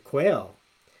with quail,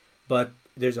 but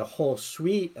there's a whole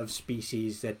suite of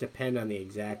species that depend on the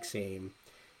exact same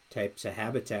types of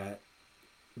habitat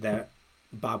that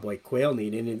bobwhite quail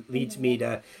need. And it leads me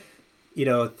to,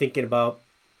 thinking about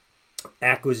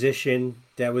acquisition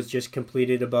that was just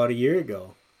completed about a year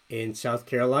ago in South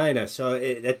Carolina. So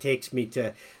that takes me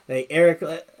to, like, Eric,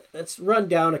 let's run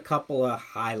down a couple of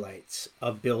highlights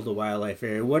of Build a Wildlife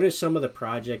Area. What are some of the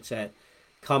projects that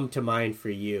come to mind for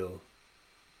you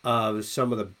of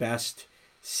some of the best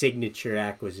signature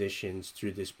acquisitions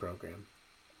through this program?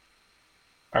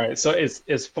 All right. So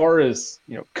as far as,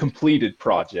 completed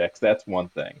projects, that's one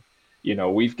thing.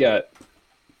 We've got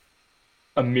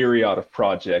a myriad of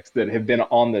projects that have been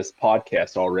on this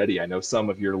podcast already. I know some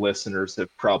of your listeners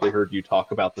have probably heard you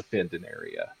talk about the Findon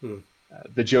area,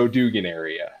 the Joe Dugan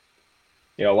area.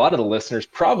 A lot of the listeners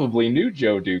probably knew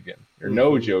Joe Dugan or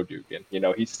know Joe Dugan.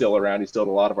 He's still around. He's still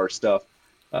done a lot of our stuff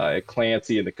at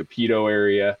Clancy in the Capito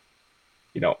area.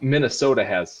 Minnesota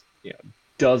has,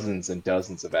 dozens and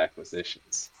dozens of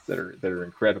acquisitions that are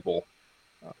incredible.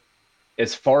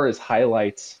 As far as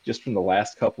highlights, just from the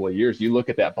last couple of years, you look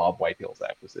at that Bob Whitehill's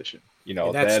acquisition.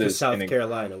 That's the South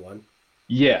Carolina one.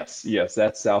 Yes,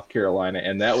 that's South Carolina,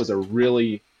 and that was a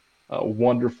really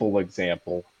wonderful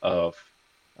example of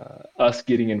us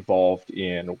getting involved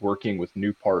in working with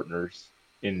new partners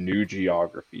in new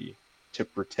geography to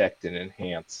protect and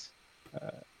enhance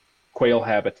quail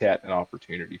habitat and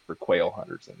opportunity for quail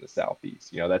hunters in the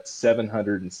Southeast. That's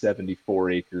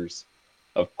 774 acres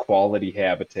of quality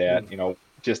habitat.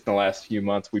 Just in the last few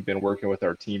months, we've been working with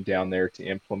our team down there to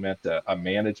implement a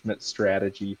management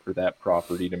strategy for that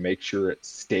property to make sure it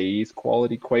stays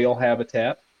quality quail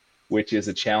habitat, which is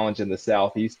a challenge in the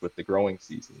Southeast with the growing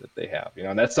season that they have.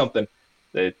 And that's something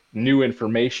that new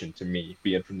information to me,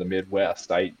 being from the Midwest.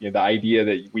 The idea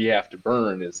that we have to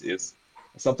burn is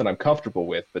something I'm comfortable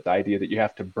with, but the idea that you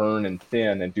have to burn and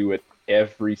thin and do it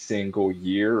every single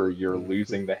year or you're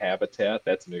losing the habitat,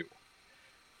 that's new.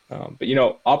 But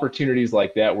opportunities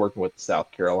like that, working with the South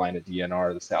Carolina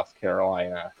DNR, the South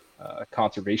Carolina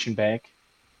Conservation Bank,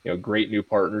 great new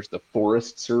partners. The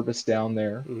Forest Service down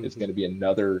there is going to be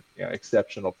another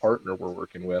exceptional partner we're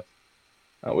working with.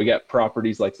 We got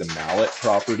properties like the Mallet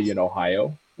property in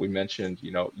Ohio. We mentioned,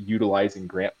 utilizing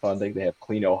grant funding. They have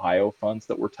Clean Ohio funds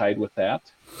that were tied with that.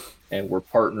 And we're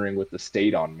partnering with the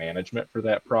state on management for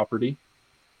that property.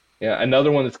 Yeah,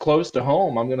 another one that's close to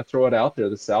home, I'm going to throw it out there,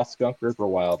 the South Skunk River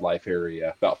Wildlife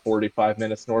Area, about 45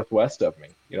 minutes northwest of me.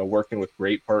 Working with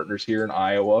great partners here in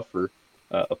Iowa for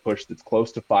a push that's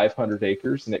close to 500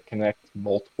 acres, and it connects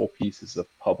multiple pieces of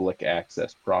public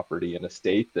access property in a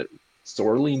state that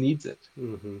sorely needs it.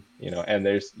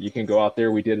 And you can go out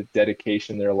there. We did a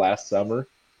dedication there last summer,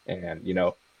 and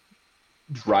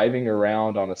driving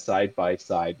around on a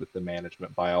side-by-side with the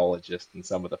management biologist and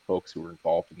some of the folks who were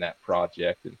involved in that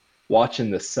project, and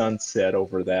watching the sunset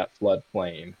over that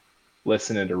floodplain,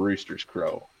 listening to roosters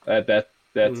crow.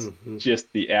 That's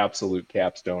just the absolute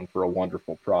capstone for a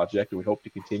wonderful project, and we hope to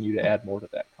continue to add more to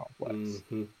that complex.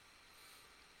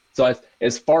 So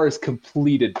as far as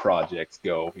completed projects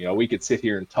go, we could sit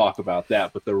here and talk about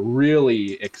that, but the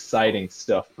really exciting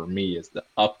stuff for me is the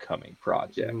upcoming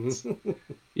projects.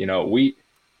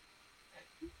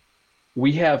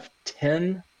 We have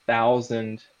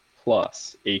 10,000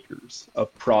 plus acres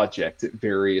of projects at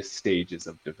various stages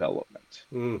of development.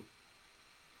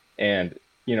 And,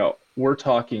 we're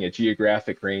talking a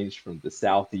geographic range from the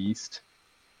Southeast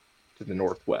to the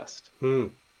Northwest.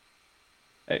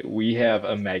 We have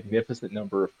a magnificent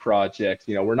number of projects.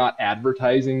 We're not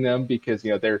advertising them because,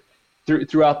 they're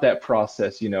throughout that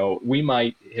process, we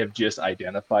might have just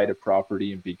identified a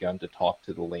property and begun to talk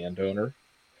to the landowner.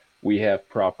 We have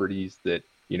properties that,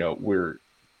 we're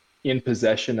in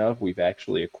possession of, we've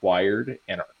actually acquired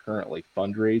and are currently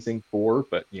fundraising for,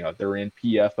 but they're in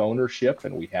PF ownership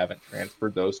and we haven't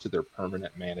transferred those to their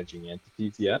permanent managing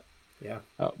entities yet.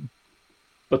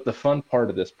 But the fun part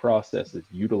of this process is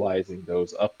utilizing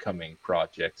those upcoming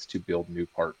projects to build new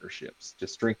partnerships, to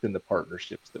strengthen the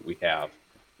partnerships that we have,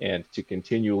 and to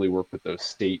continually work with those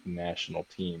state and national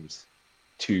teams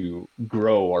to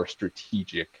grow our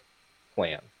strategic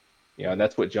plan. And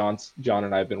that's what John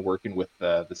and I have been working with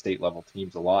the state level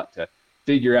teams a lot to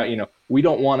figure out, we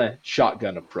don't want to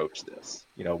shotgun approach this.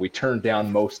 We turn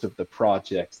down most of the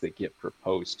projects that get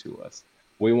proposed to us.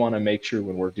 We want to make sure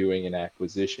when we're doing an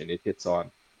acquisition, it hits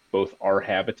on both our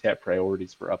habitat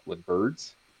priorities for upland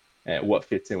birds and what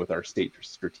fits in with our state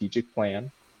strategic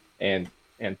plan, and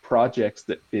and projects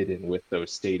that fit in with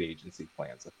those state agency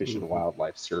plans, the Fish and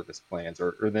Wildlife Service plans,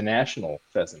 or the national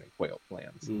pheasant and quail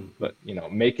plans. But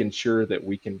making sure that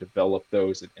we can develop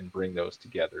those and bring those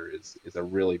together is a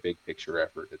really big picture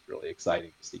effort. It's really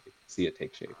exciting to see it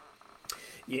take shape.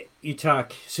 You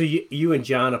talk, so you and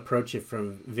John approach it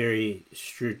from very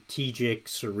strategic,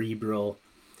 cerebral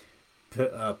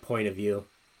point of view.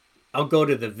 I'll go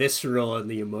to the visceral and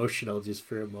the emotional just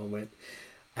for a moment.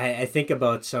 I think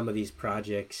about some of these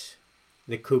projects,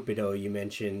 the Cupido you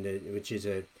mentioned, which is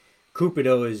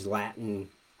Cupido is Latin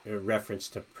reference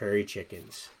to prairie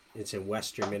chickens. It's in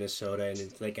western Minnesota, and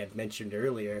it's, like I've mentioned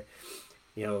earlier,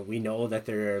 we know that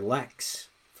there are leks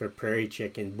for prairie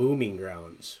chicken booming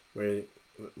grounds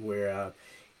where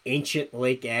ancient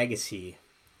Lake Agassiz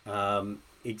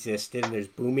existed, and there's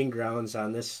booming grounds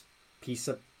on this piece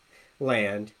of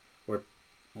land where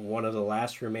one of the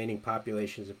last remaining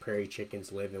populations of prairie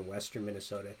chickens live in western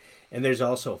Minnesota. And there's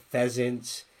also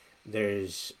pheasants,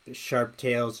 there's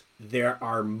sharptails, there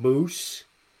are moose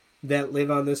that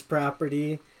live on this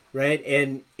property, right?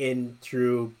 And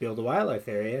through Build a Wildlife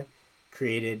Area,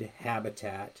 created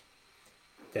habitat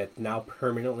that's now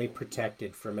permanently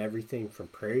protected from everything from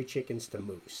prairie chickens to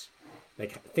moose.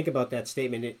 Like, think about that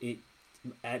statement.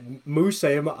 At moose,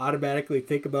 I automatically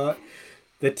think about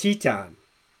the Teton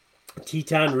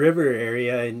River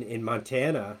area in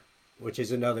Montana, which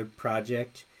is another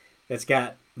project that's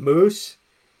got moose,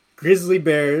 grizzly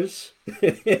bears,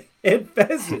 and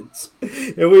pheasants.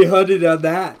 And we hunted on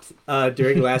that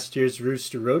during last year's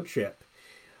Rooster Road Trip.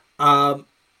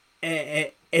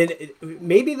 And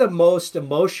maybe the most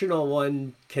emotional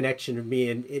one connection for me,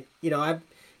 and I've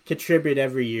contributed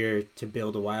every year to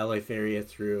Build a Wildlife Area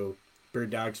through Bird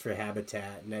Dogs for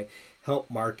Habitat, and I help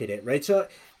market it, right? So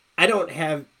I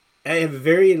have a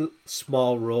very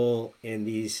small role in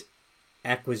these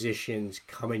acquisitions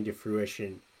coming to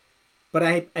fruition, but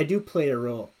I do play a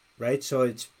role, right? So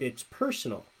it's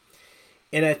personal.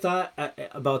 And I thought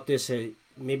about this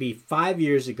maybe 5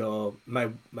 years ago.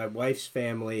 My wife's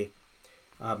family,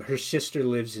 her sister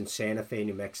lives in Santa Fe,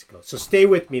 New Mexico. So stay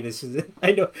with me. This is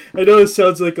I know this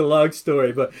sounds like a long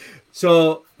story, but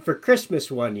so for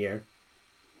Christmas one year,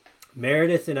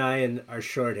 Meredith and I and our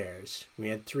short hairs, we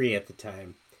had 3 at the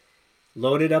time,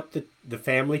 loaded up the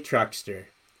family truckster,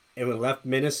 and we left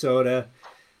Minnesota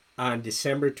on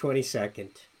December 22nd,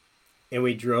 and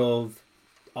we drove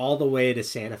all the way to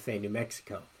Santa Fe, New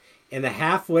Mexico. And the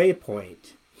halfway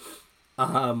point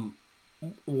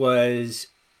was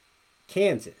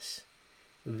Kansas,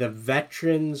 the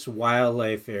Veterans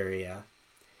Wildlife Area,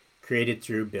 created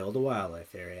through Build a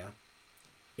Wildlife Area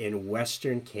in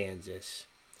western Kansas.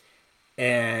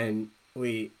 And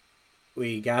we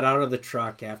got out of the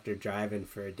truck after driving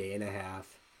for a day and a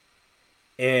half,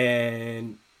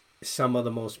 and some of the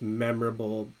most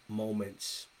memorable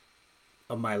moments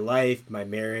of my life, my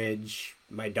marriage,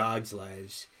 my dogs'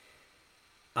 lives,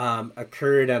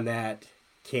 occurred on that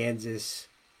Kansas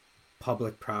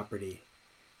public property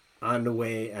on the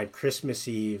way on Christmas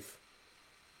Eve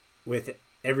with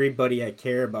everybody I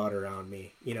care about around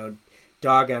me,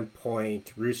 dog on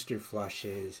point, rooster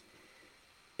flushes.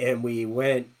 And we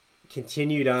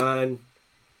continued on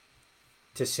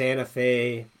to Santa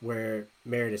Fe, where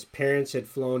Meredith's parents had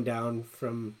flown down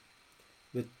from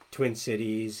the Twin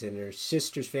Cities and her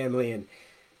sister's family, and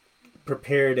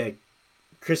prepared a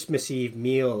Christmas Eve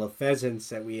meal of pheasants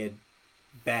that we had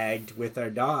bagged with our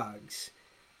dogs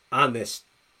on this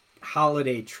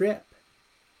holiday trip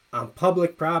on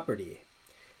public property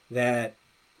that,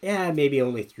 maybe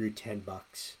only threw $10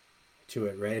 to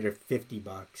it, right? Or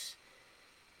 $50.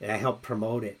 And I helped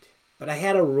promote it. But I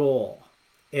had a role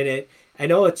in it. I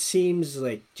know it seems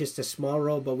like just a small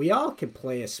role, but we all can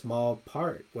play a small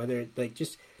part. Whether, like,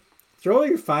 just throw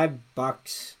your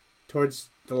 $5 towards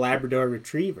the Labrador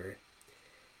Retriever.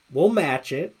 We'll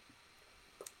match it,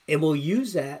 and we'll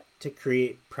use that to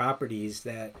create properties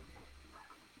that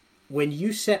when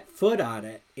you set foot on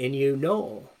it and you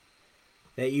know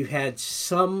that you had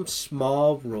some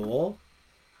small role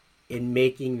in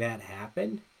making that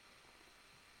happen,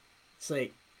 it's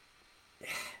like,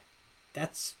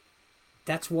 that's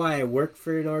why I work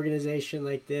for an organization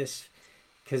like this,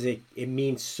 because it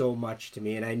means so much to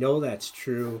me. And I know that's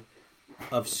true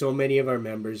of so many of our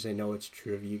members. I know it's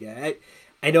true of you guys.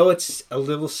 I know it's a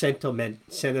little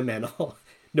sentimental.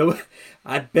 No,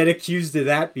 I've been accused of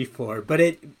that before. But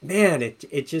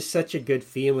it's just such a good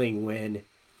feeling when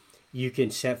you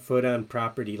can set foot on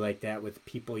property like that with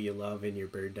people you love and your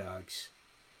bird dogs,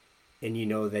 and you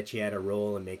know that you had a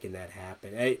role in making that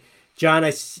happen. John, I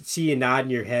see you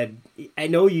nodding your head. I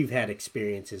know you've had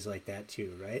experiences like that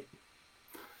too, right?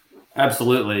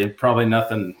 Absolutely. Probably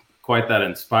nothing quite that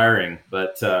inspiring,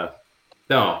 but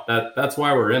no, that's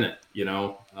why we're in it.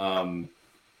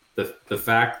 The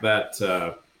fact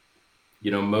that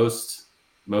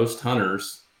most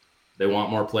hunters, they want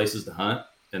more places to hunt,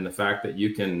 and the fact that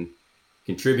you can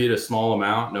contribute a small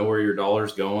amount, know where your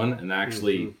dollar's going, and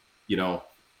actually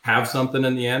have something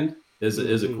in the end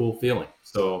is a cool feeling.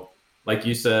 So, like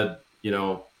you said,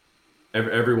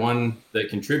 everyone that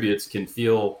contributes can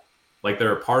feel like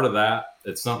they're a part of that.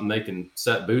 It's something they can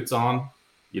set boots on,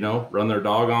 run their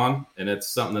dog on, and it's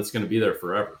something that's going to be there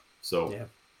forever. So, yeah,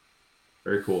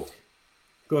 very cool.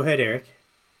 Go ahead, Eric.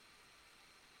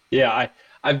 Yeah,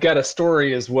 I've got a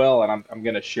story as well, and I'm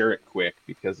going to share it quick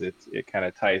because it kind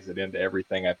of ties it into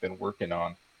everything I've been working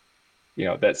on.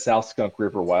 That South Skunk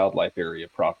River Wildlife Area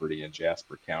property in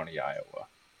Jasper County, Iowa.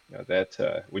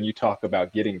 That when you talk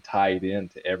about getting tied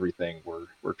into everything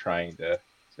we're trying to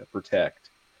protect,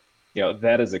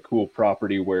 that is a cool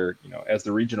property where, as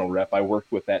the regional rep, I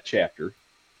worked with that chapter,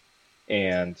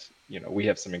 and we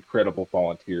have some incredible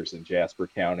volunteers in Jasper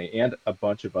County and a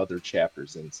bunch of other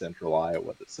chapters in central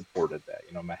Iowa that supported that.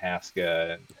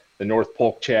 Mahaska and the North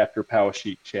Polk chapter,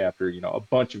 Poweshiek chapter, a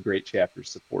bunch of great chapters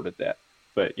supported that.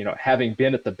 But having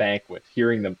been at the banquet,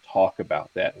 hearing them talk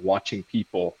about that, watching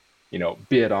people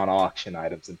bid on auction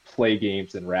items and play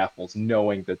games and raffles,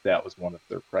 knowing that was one of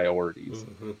their priorities.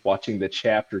 Watching the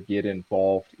chapter get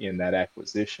involved in that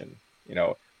acquisition,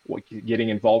 getting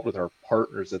involved with our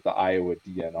partners at the Iowa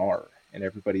DNR and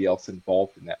everybody else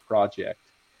involved in that project,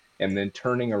 and then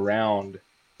turning around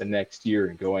the next year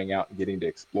and going out and getting to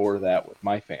explore that with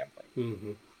my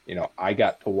family. I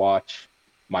got to watch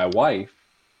my wife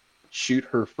shoot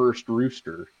her first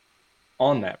rooster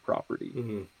on that property.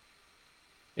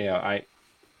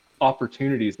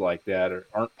 Opportunities like that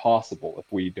aren't possible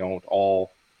if we don't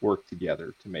all work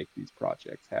together to make these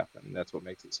projects happen. That's what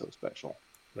makes it so special.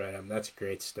 Right. That's a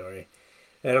great story.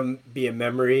 That'll be a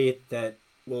memory that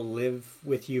will live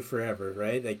with you forever,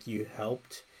 right? Like you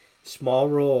helped, small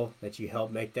role that you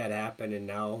helped make that happen, and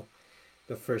now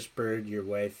the first bird your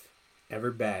wife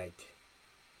ever bagged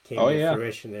came to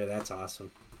fruition there. That's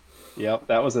awesome. Yep,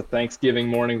 that was a Thanksgiving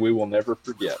morning we will never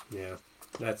forget. Yeah,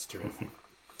 that's terrific.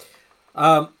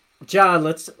 John,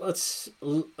 let's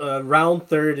round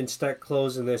third and start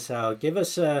closing this out. Give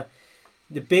us the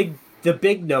big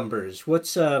numbers.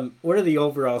 What are the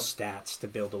overall stats to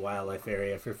build a wildlife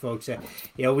area for folks that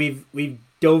we've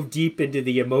dove deep into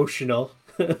the emotional.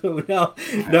 now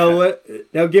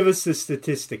give us the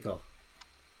statistical.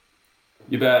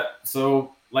 You bet.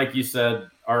 So, like you said,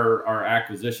 our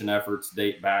acquisition efforts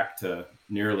date back to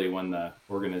nearly when the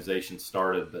organization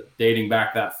started, but dating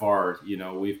back that far,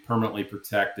 we've permanently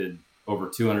protected over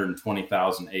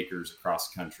 220,000 acres across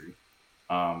the country.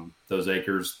 Those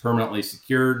acres permanently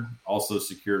secured, also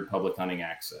secured public hunting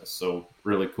access. So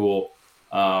really cool.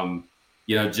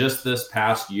 Just this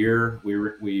past year,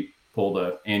 we pulled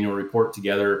an annual report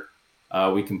together.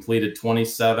 We completed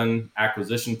 27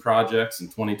 acquisition projects in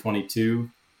 2022,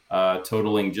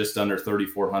 totaling just under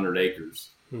 3,400 acres.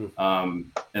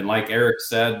 And like Eric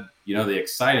said, the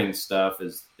exciting stuff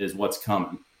is what's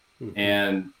coming.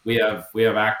 And we have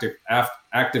active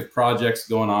projects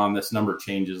going on. This number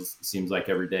changes, it seems like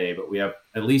every day, but we have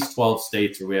at least 12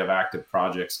 states where we have active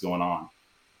projects going on.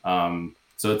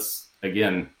 So it's,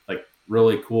 again, like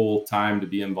really cool time to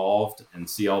be involved and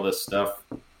see all this stuff,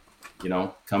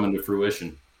 coming to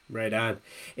fruition. Right on.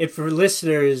 And for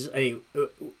listeners,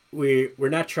 we're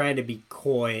not trying to be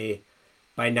coy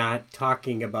by not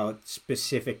talking about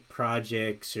specific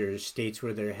projects or states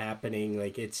where they're happening.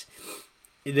 Like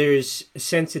there's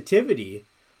sensitivity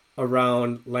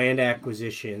around land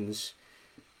acquisitions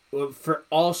for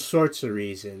all sorts of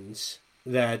reasons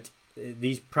that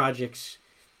these projects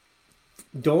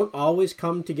don't always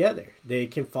come together. They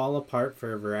can fall apart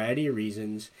for a variety of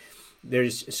reasons.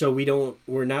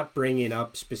 We're not bringing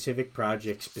up specific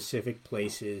projects, specific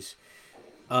places,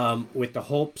 with the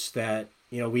hopes that,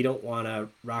 we don't want to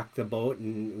rock the boat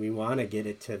and we want to get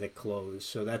it to the close.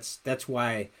 So that's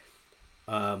why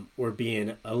we're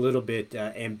being a little bit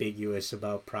ambiguous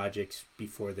about projects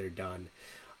before they're done.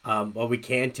 What we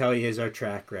can tell you is our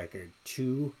track record: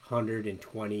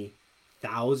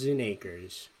 220,000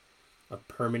 acres of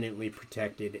permanently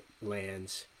protected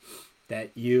lands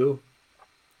that you,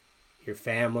 your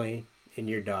family, and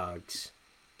your dogs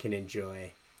can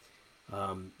enjoy,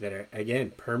 that are,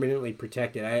 again, permanently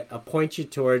protected. I'll point you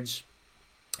towards,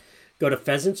 go to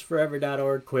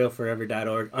pheasantsforever.org,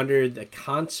 quailforever.org, under the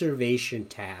conservation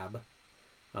tab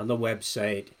on the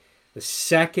website. The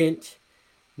second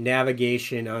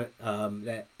navigation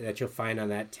that you'll find on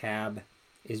that tab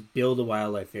is Build a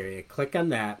Wildlife Area. Click on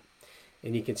that.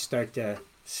 and you can start to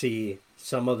see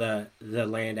some of the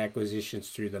land acquisitions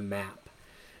through the map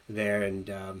there,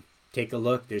 and take a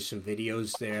look. There's some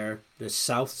videos there. The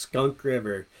South Skunk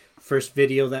River, first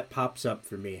video that pops up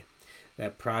for me.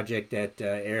 That project that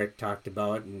Eric talked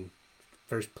about, and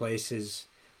first place is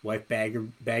wife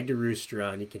bagged a rooster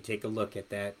on. You can take a look at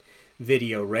that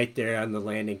video right there on the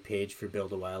landing page for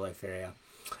Build a Wildlife Area.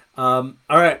 All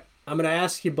right, I'm going to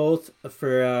ask you both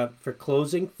for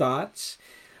closing thoughts.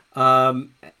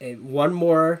 One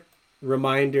more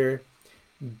reminder: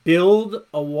 Build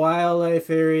a Wildlife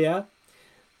Area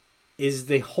is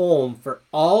the home for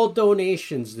all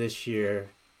donations this year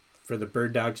for the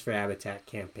Bird Dogs for Habitat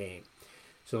campaign.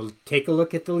 So take a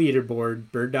look at the leaderboard,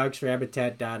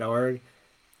 birddogsforhabitat.org.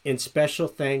 And special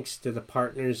thanks to the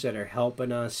partners that are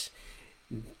helping us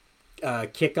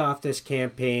kick off this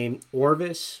campaign: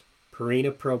 Orvis,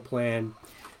 Purina Pro Plan,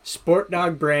 Sport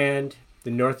Dog Brand,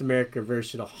 the North America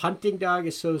Versatile Hunting Dog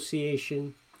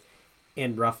Association,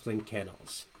 and Rufflin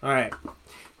Kennels. All right.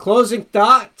 Closing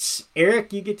thoughts.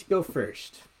 Eric, you get to go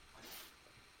first.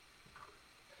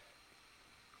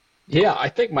 Yeah, I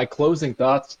think my closing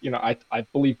thoughts, I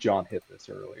believe John hit this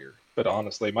earlier, but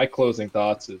honestly, my closing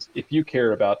thoughts is if you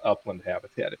care about upland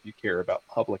habitat, if you care about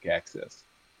public access,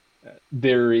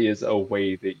 there is a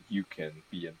way that you can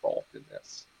be involved in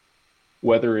this.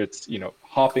 Whether it's,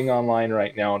 hopping online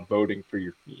right now and voting for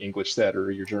your English setter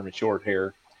or your German short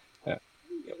hair,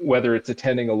 whether it's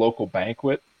attending a local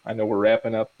banquet. I know we're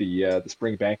wrapping up the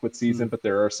spring banquet season, but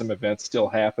there are some events still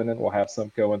happening. We'll have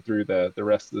some going through the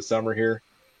rest of the summer here.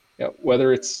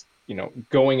 Whether it's,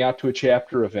 going out to a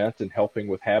chapter event and helping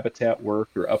with habitat work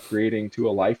or upgrading to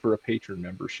a life or a patron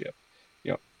membership,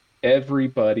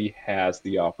 everybody has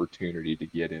the opportunity to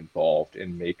get involved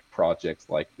and make projects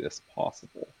like this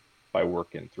possible by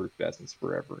working through Pheasants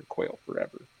Forever and Quail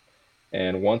Forever.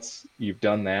 And once you've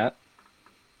done that,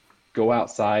 go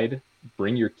outside,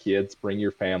 bring your kids, bring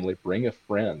your family, bring a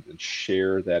friend, and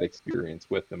share that experience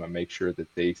with them and make sure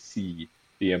that they see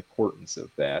the importance of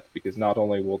that, because not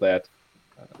only will that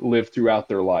live throughout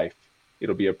their life,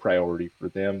 it'll be a priority for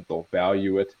them. They'll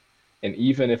value it. And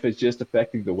even if it's just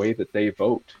affecting the way that they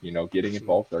vote, getting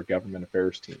involved with our government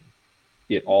affairs team,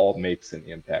 it all makes an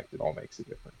impact. It all makes a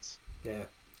difference. Yeah,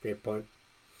 great point.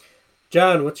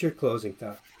 John, what's your closing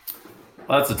thought?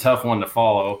 Well, that's a tough one to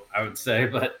follow, I would say.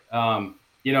 But,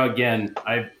 again,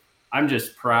 I'm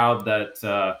just proud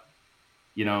that,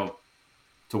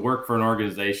 to work for an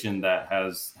organization that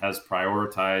has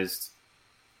prioritized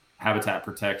habitat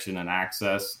protection and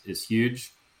access is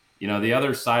huge. The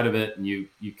other side of it, and you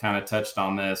kind of touched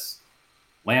on this,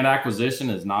 land acquisition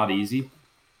is not easy.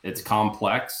 It's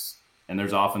complex, and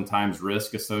there's oftentimes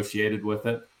risk associated with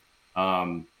it.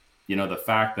 The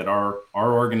fact that our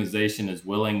organization is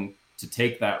willing to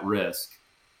take that risk,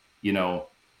 to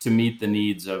meet the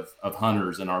needs of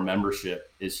hunters in our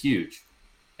membership is huge.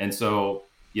 And so,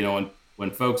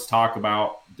 when folks talk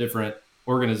about different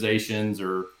organizations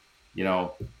or,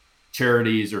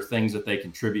 charities or things that they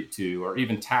contribute to, or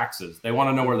even taxes, they want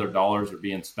to know where their dollars are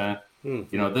being spent.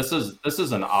 This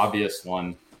is an obvious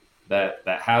one that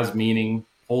has meaning,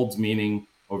 holds meaning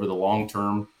over the long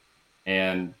term.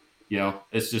 And,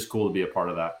 it's just cool to be a part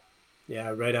of that. Yeah,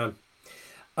 right on.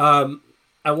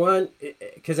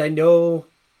 Because I know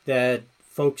that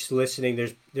folks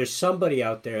listening, there's somebody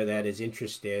out there that is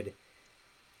interested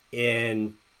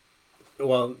in,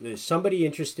 there's somebody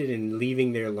interested in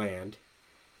leaving their land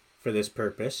for this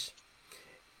purpose.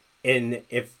 And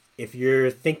if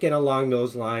you're thinking along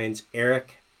those lines,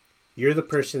 Eric, you're the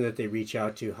person that they reach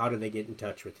out to. How do they get in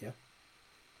touch with you?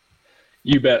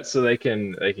 You bet. So they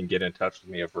can get in touch with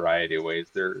me a variety of ways.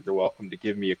 They're welcome to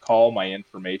give me a call. My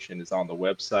information is on the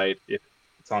website. If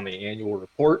it's on the annual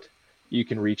report, you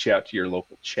can reach out to your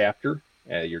local chapter,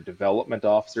 your development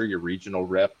officer, your regional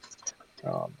rep,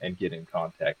 and get in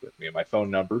contact with me. My phone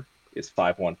number is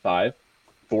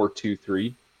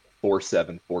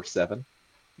 515-423-4747.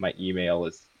 My email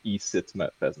is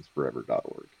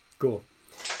esitzma@pheasantsforever.org. Cool.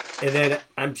 And then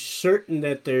I'm certain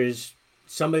that there's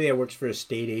somebody that works for a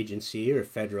state agency or a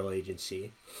federal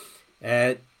agency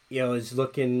is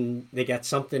looking, they got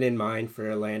something in mind for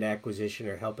a land acquisition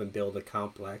or helping build a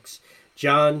complex.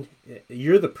 John,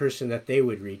 you're the person that they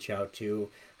would reach out to.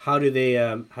 How do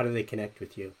they connect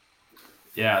with you?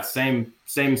 Yeah, same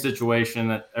situation.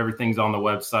 That everything's on the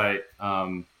website.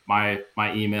 My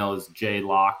email is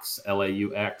jlaux,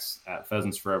 LAUX,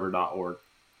 @pheasantsforever.org.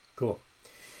 Cool.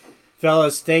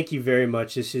 Fellas, thank you very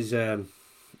much. This is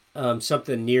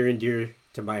something near and dear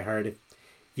to my heart. If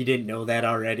you didn't know that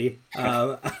already,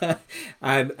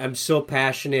 I'm so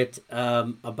passionate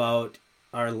about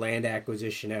our land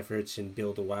acquisition efforts and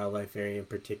build a wildlife area in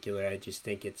particular. I just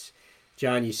think it's,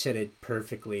 John, you said it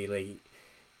perfectly. Like,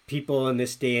 people in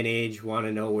this day and age want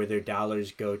to know where their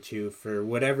dollars go to for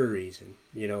whatever reason,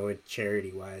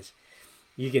 charity wise.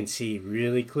 You can see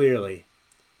really clearly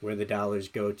where the dollars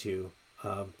go to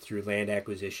through land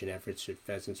acquisition efforts at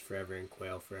Pheasants Forever and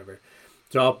Quail Forever.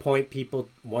 So I'll point people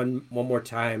one more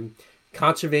time.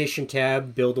 Conservation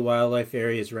tab, build a wildlife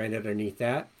area is right underneath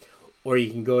that. Or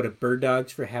you can go to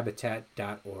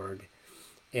birddogsforhabitat.org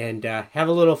and have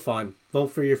a little fun. Vote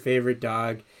for your favorite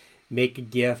dog. Make a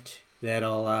gift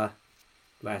that'll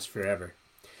last forever.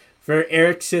 For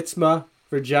Eric Sitzma,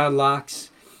 for John Locks,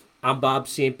 I'm Bob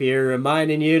St. Pierre,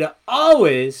 reminding you to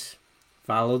always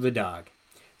follow the dog.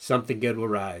 Something good will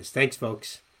rise. Thanks,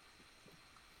 folks.